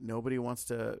about it. Nobody wants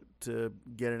to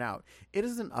get it out. It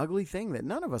is an ugly thing that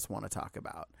none of us want to talk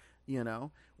about.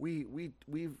 We've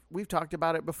talked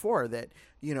about it before that,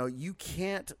 you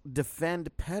can't defend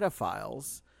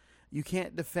pedophiles. You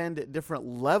can't defend different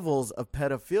levels of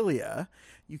pedophilia.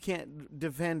 You can't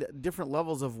defend different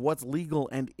levels of what's legal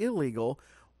and illegal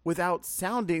without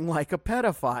sounding like a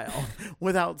pedophile,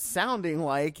 without sounding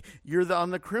like you're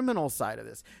on the criminal side of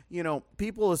this.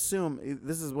 People assume,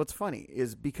 this is what's funny,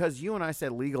 is because you and I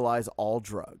said legalize all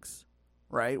drugs,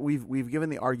 right? We've given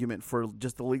the argument for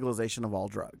just the legalization of all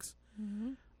drugs.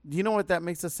 Mm-hmm. Do you know what that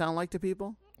makes us sound like to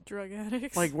people? Drug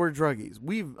addicts. Like we're druggies.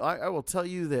 I will tell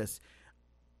you this.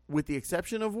 With the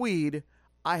exception of weed,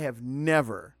 I have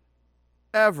never,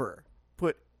 ever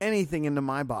put anything into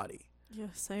my body. Yeah,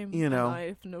 same. I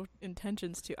have no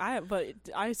intentions to. But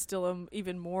I still am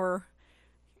even more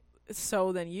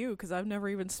so than you because I've never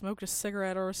even smoked a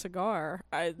cigarette or a cigar.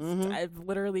 I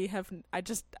literally have. I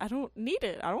don't need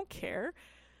it. I don't care.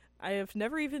 I have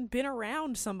never even been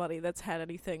around somebody that's had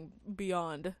anything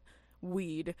beyond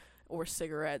weed or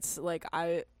cigarettes. Like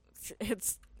I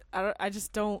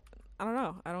just don't. I don't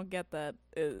know. I don't get that.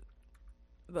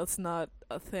 That's not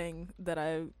a thing that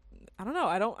I don't know.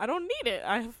 I don't need it.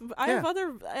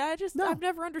 I've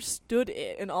never understood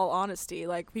it, in all honesty.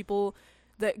 Like people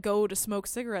that go to smoke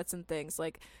cigarettes and things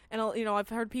and I've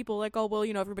heard people like, oh, well,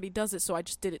 everybody does it, so I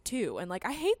just did it too. And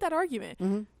I hate that argument.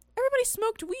 Mm-hmm. Everybody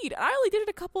smoked weed. I only did it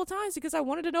a couple of times because I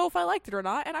wanted to know if I liked it or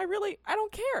not. And I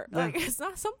don't care. Yeah. It's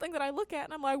not something that I look at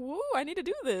and I'm like, whoa, I need to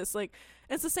do this.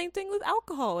 It's the same thing with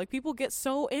alcohol. People get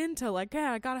so into I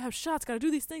gotta have shots, gotta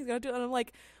do these things, gotta do. And I'm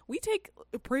like, we take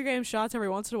pregame shots every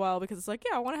once in a while because it's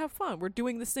I want to have fun. We're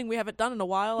doing this thing we haven't done in a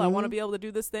while. Mm-hmm. I want to be able to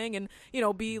do this thing and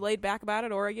be laid back about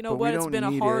it. Or it's been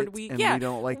a hard week. Yeah, we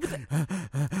don't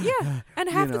yeah, and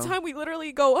half the time we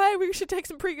literally go, hey, we should take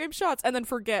some pregame shots, and then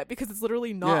forget because it's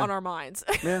literally not on our minds.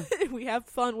 Yeah, we have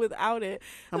fun without it.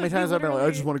 How many times I've been I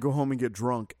just want to go home and get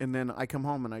drunk, and then I come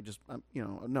home and I just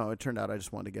no, it turned out I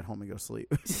just wanted to get home and go sleep.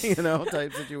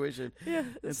 Type situation. Yeah,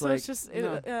 it's just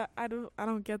I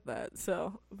don't get that.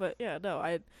 So, but yeah,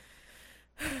 no,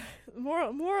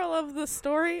 moral of the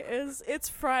story is it's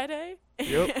Friday,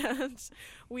 and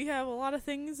we have a lot of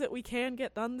things that we can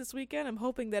get done this weekend. I'm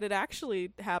hoping that it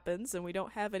actually happens and we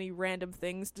don't have any random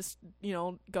things just,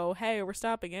 go, hey, we're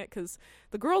stopping it, because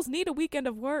the girls need a weekend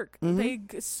of work. They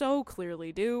so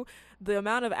clearly do. The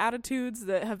amount of attitudes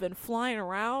that have been flying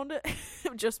around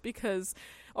just because,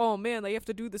 oh man, they have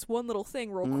to do this one little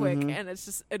thing real quick, and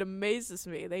it amazes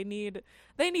me. They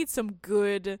need some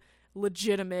good,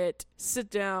 legitimate sit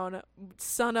down,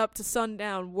 sun up to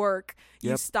sundown work.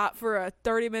 You stop for a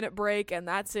 30-minute break and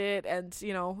that's it, and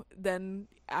then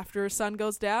after sun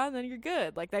goes down, then you're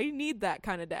good. Like, they need that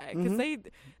kind of day, because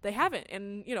they haven't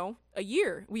in a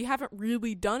year. We haven't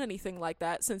really done anything like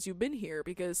that since you've been here,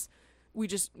 because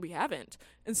we haven't.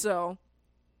 And so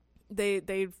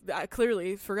they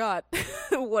clearly forgot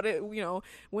what it,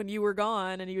 when you were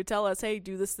gone and you would tell us, hey,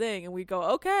 do this thing, and we'd go,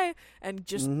 okay, and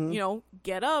just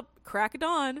get up, crack of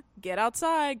dawn, get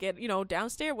outside, get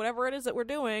downstairs, whatever it is that we're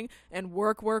doing, and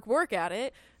work at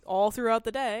it all throughout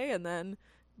the day, and then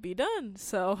be done.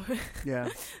 So yeah,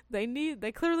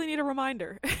 they clearly need a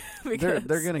reminder. Because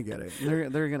they're gonna get it.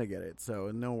 They're gonna get it.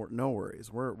 So no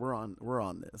worries. We're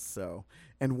on this. So,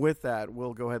 and with that,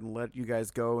 we'll go ahead and let you guys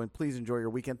go, and please enjoy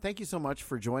your weekend. Thank you so much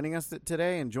for joining us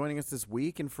today and joining us this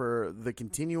week, and for the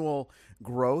continual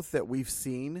growth that we've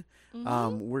seen.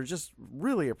 We're just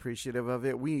really appreciative of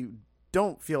it. We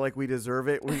don't feel like we deserve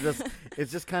it.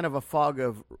 It's just kind of a fog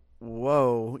of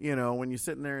whoa, when you're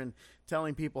sitting there and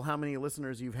telling people how many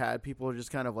listeners you've had, people are just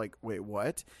kind of like, wait,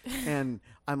 what? And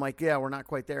I'm like, yeah, we're not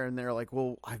quite there. And they're like,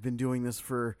 well, I've been doing this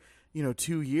for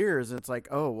 2 years. And it's like,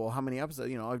 oh, well, how many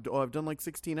episodes? I've done like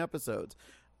 16 episodes.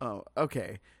 Oh,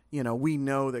 okay. We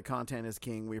know that content is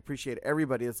king. We appreciate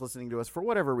everybody that's listening to us for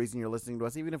whatever reason you're listening to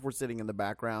us, even if we're sitting in the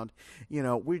background.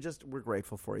 We're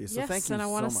grateful for you. So yes, thank you so much. And I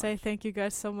want to say thank you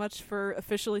guys so much for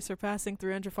officially surpassing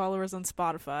 300 followers on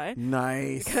Spotify.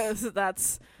 Nice. Because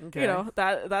that's,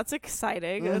 that's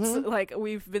exciting. It's like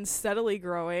we've been steadily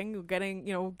growing, getting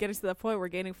to that point where we're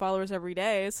gaining followers every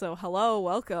day. So hello,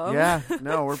 welcome. Yeah,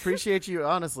 no, we appreciate you.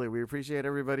 Honestly, we appreciate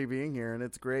everybody being here, and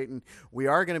it's great. And we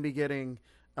are going to be getting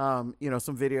some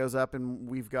videos up, and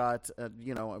we've got,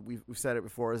 we've said it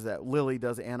before, is that Lily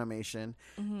does animation,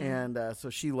 and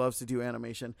so she loves to do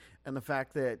animation. And the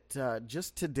fact that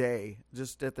just today,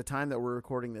 just at the time that we're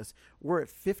recording this, we're at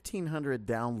 1,500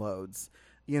 downloads,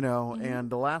 and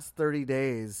the last 30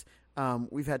 days,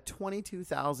 we've had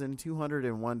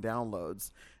 22,201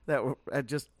 downloads that were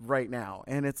just right now.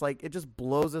 And it's like, it just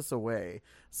blows us away.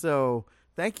 So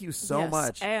thank you so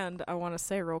much. And I want to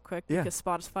say real quick, because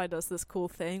Spotify does this cool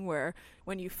thing where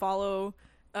when you follow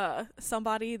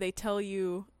somebody, they tell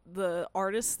you the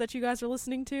artists that you guys are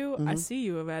listening to. I see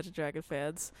you, Imagine Dragon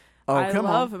fans. Oh, I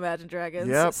love on. Imagine Dragons.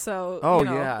 Yep. So,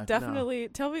 definitely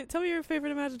tell me your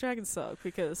favorite Imagine Dragons song,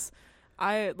 because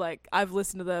I've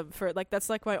listened to them for, that's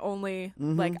like my only,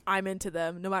 I'm into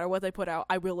them. No matter what they put out,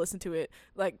 I will listen to it.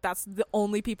 Like, that's the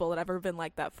only people that I've ever been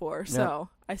like that for. So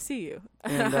I see you,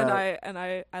 and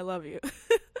I love you.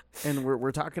 And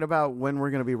we're talking about when we're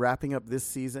going to be wrapping up this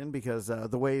season, because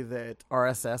the way that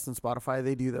RSS and Spotify,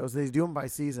 they do them by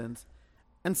seasons.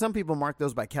 And some people mark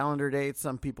those by calendar dates.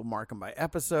 Some people mark them by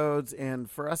episodes. And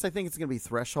for us, I think it's going to be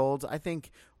thresholds. I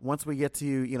think once we get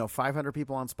to, 500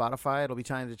 people on Spotify, it'll be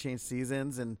time to change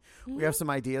seasons. And we have some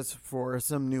ideas for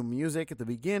some new music at the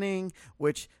beginning,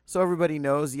 which, so everybody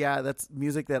knows, that's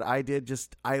music that I did.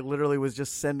 I literally was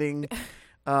just sending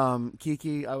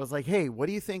Kiki. I was like, hey, what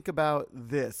do you think about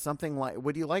this?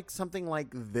 Would you like something like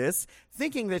this?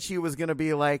 Thinking that she was going to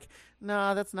be like,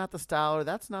 no, that's not the style, or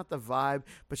that's not the vibe.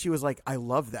 But she was like, I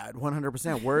love that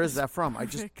 100%. Where is that from?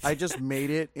 I just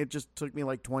made it. It just took me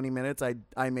like 20 minutes.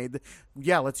 I made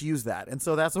let's use that. And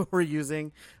so that's what we're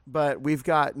using. But we've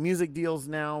got music deals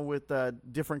now with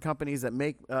different companies that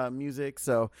make music.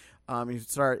 So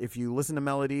if you listen to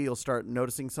Melody, you'll start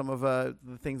noticing some of the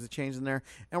things that change in there.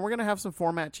 And we're going to have some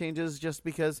format changes, just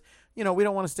because, we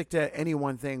don't want to stick to any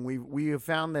one thing. We have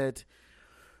found that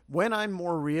when I'm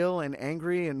more real and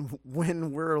angry, and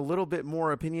when we're a little bit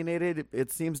more opinionated, it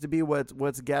seems to be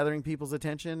what's gathering people's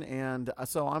attention. And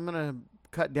so I'm going to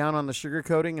cut down on the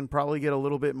sugarcoating and probably get a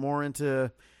little bit more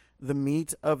into the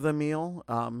meat of the meal,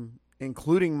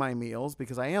 including my meals,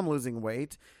 because I am losing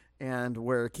weight. And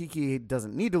where Kiki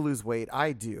doesn't need to lose weight,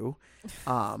 I do.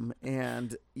 And,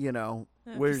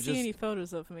 we're just... see any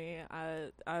photos of me,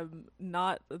 I'm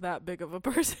not that big of a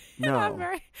person. No. I'm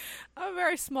a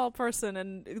very small person,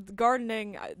 and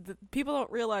gardening, people don't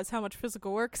realize how much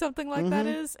physical work something like that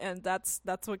is, and that's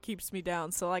what keeps me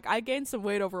down. So, I gained some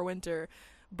weight over winter,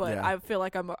 but I feel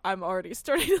like I'm already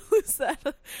starting to lose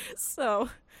that. So...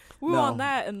 woo on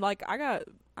that. And like I got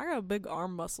big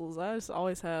arm muscles. I just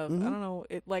always have. I don't know.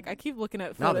 It like I keep looking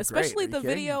at photos, especially the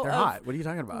video. They're hot. What are you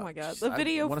talking about? Oh my god, the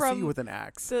video I from see you with an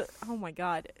axe. Oh my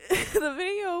god, the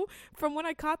video from when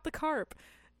I caught the carp.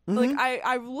 Like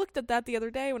I looked at that the other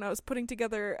day when I was putting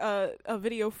together a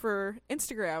video for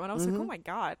Instagram, and I was like, oh my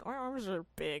god, my arms are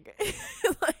big.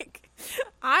 Like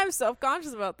I'm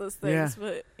self-conscious about those things,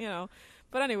 but you know.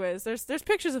 But anyways, there's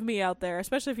pictures of me out there,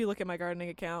 especially if you look at my gardening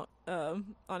account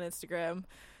on Instagram.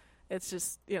 It's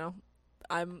just, you know,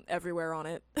 I'm everywhere on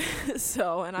it.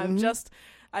 So, and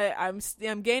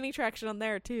I'm gaining traction on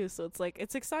there too. So it's like,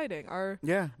 it's exciting. Our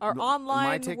online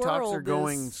my TikToks world are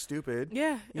going stupid.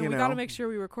 Yeah, and we got to make sure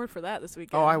we record for that this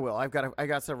weekend. Oh, I will. I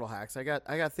got several hacks. I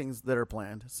got things that are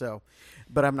planned. So,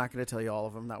 but I'm not going to tell you all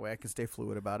of them. That way I can stay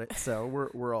fluid about it. So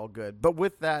we're all good. But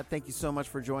with that, thank you so much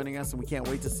for joining us, and we can't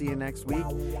wait to see you next week.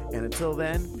 And until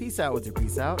then, peace out with your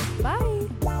peace out. Bye.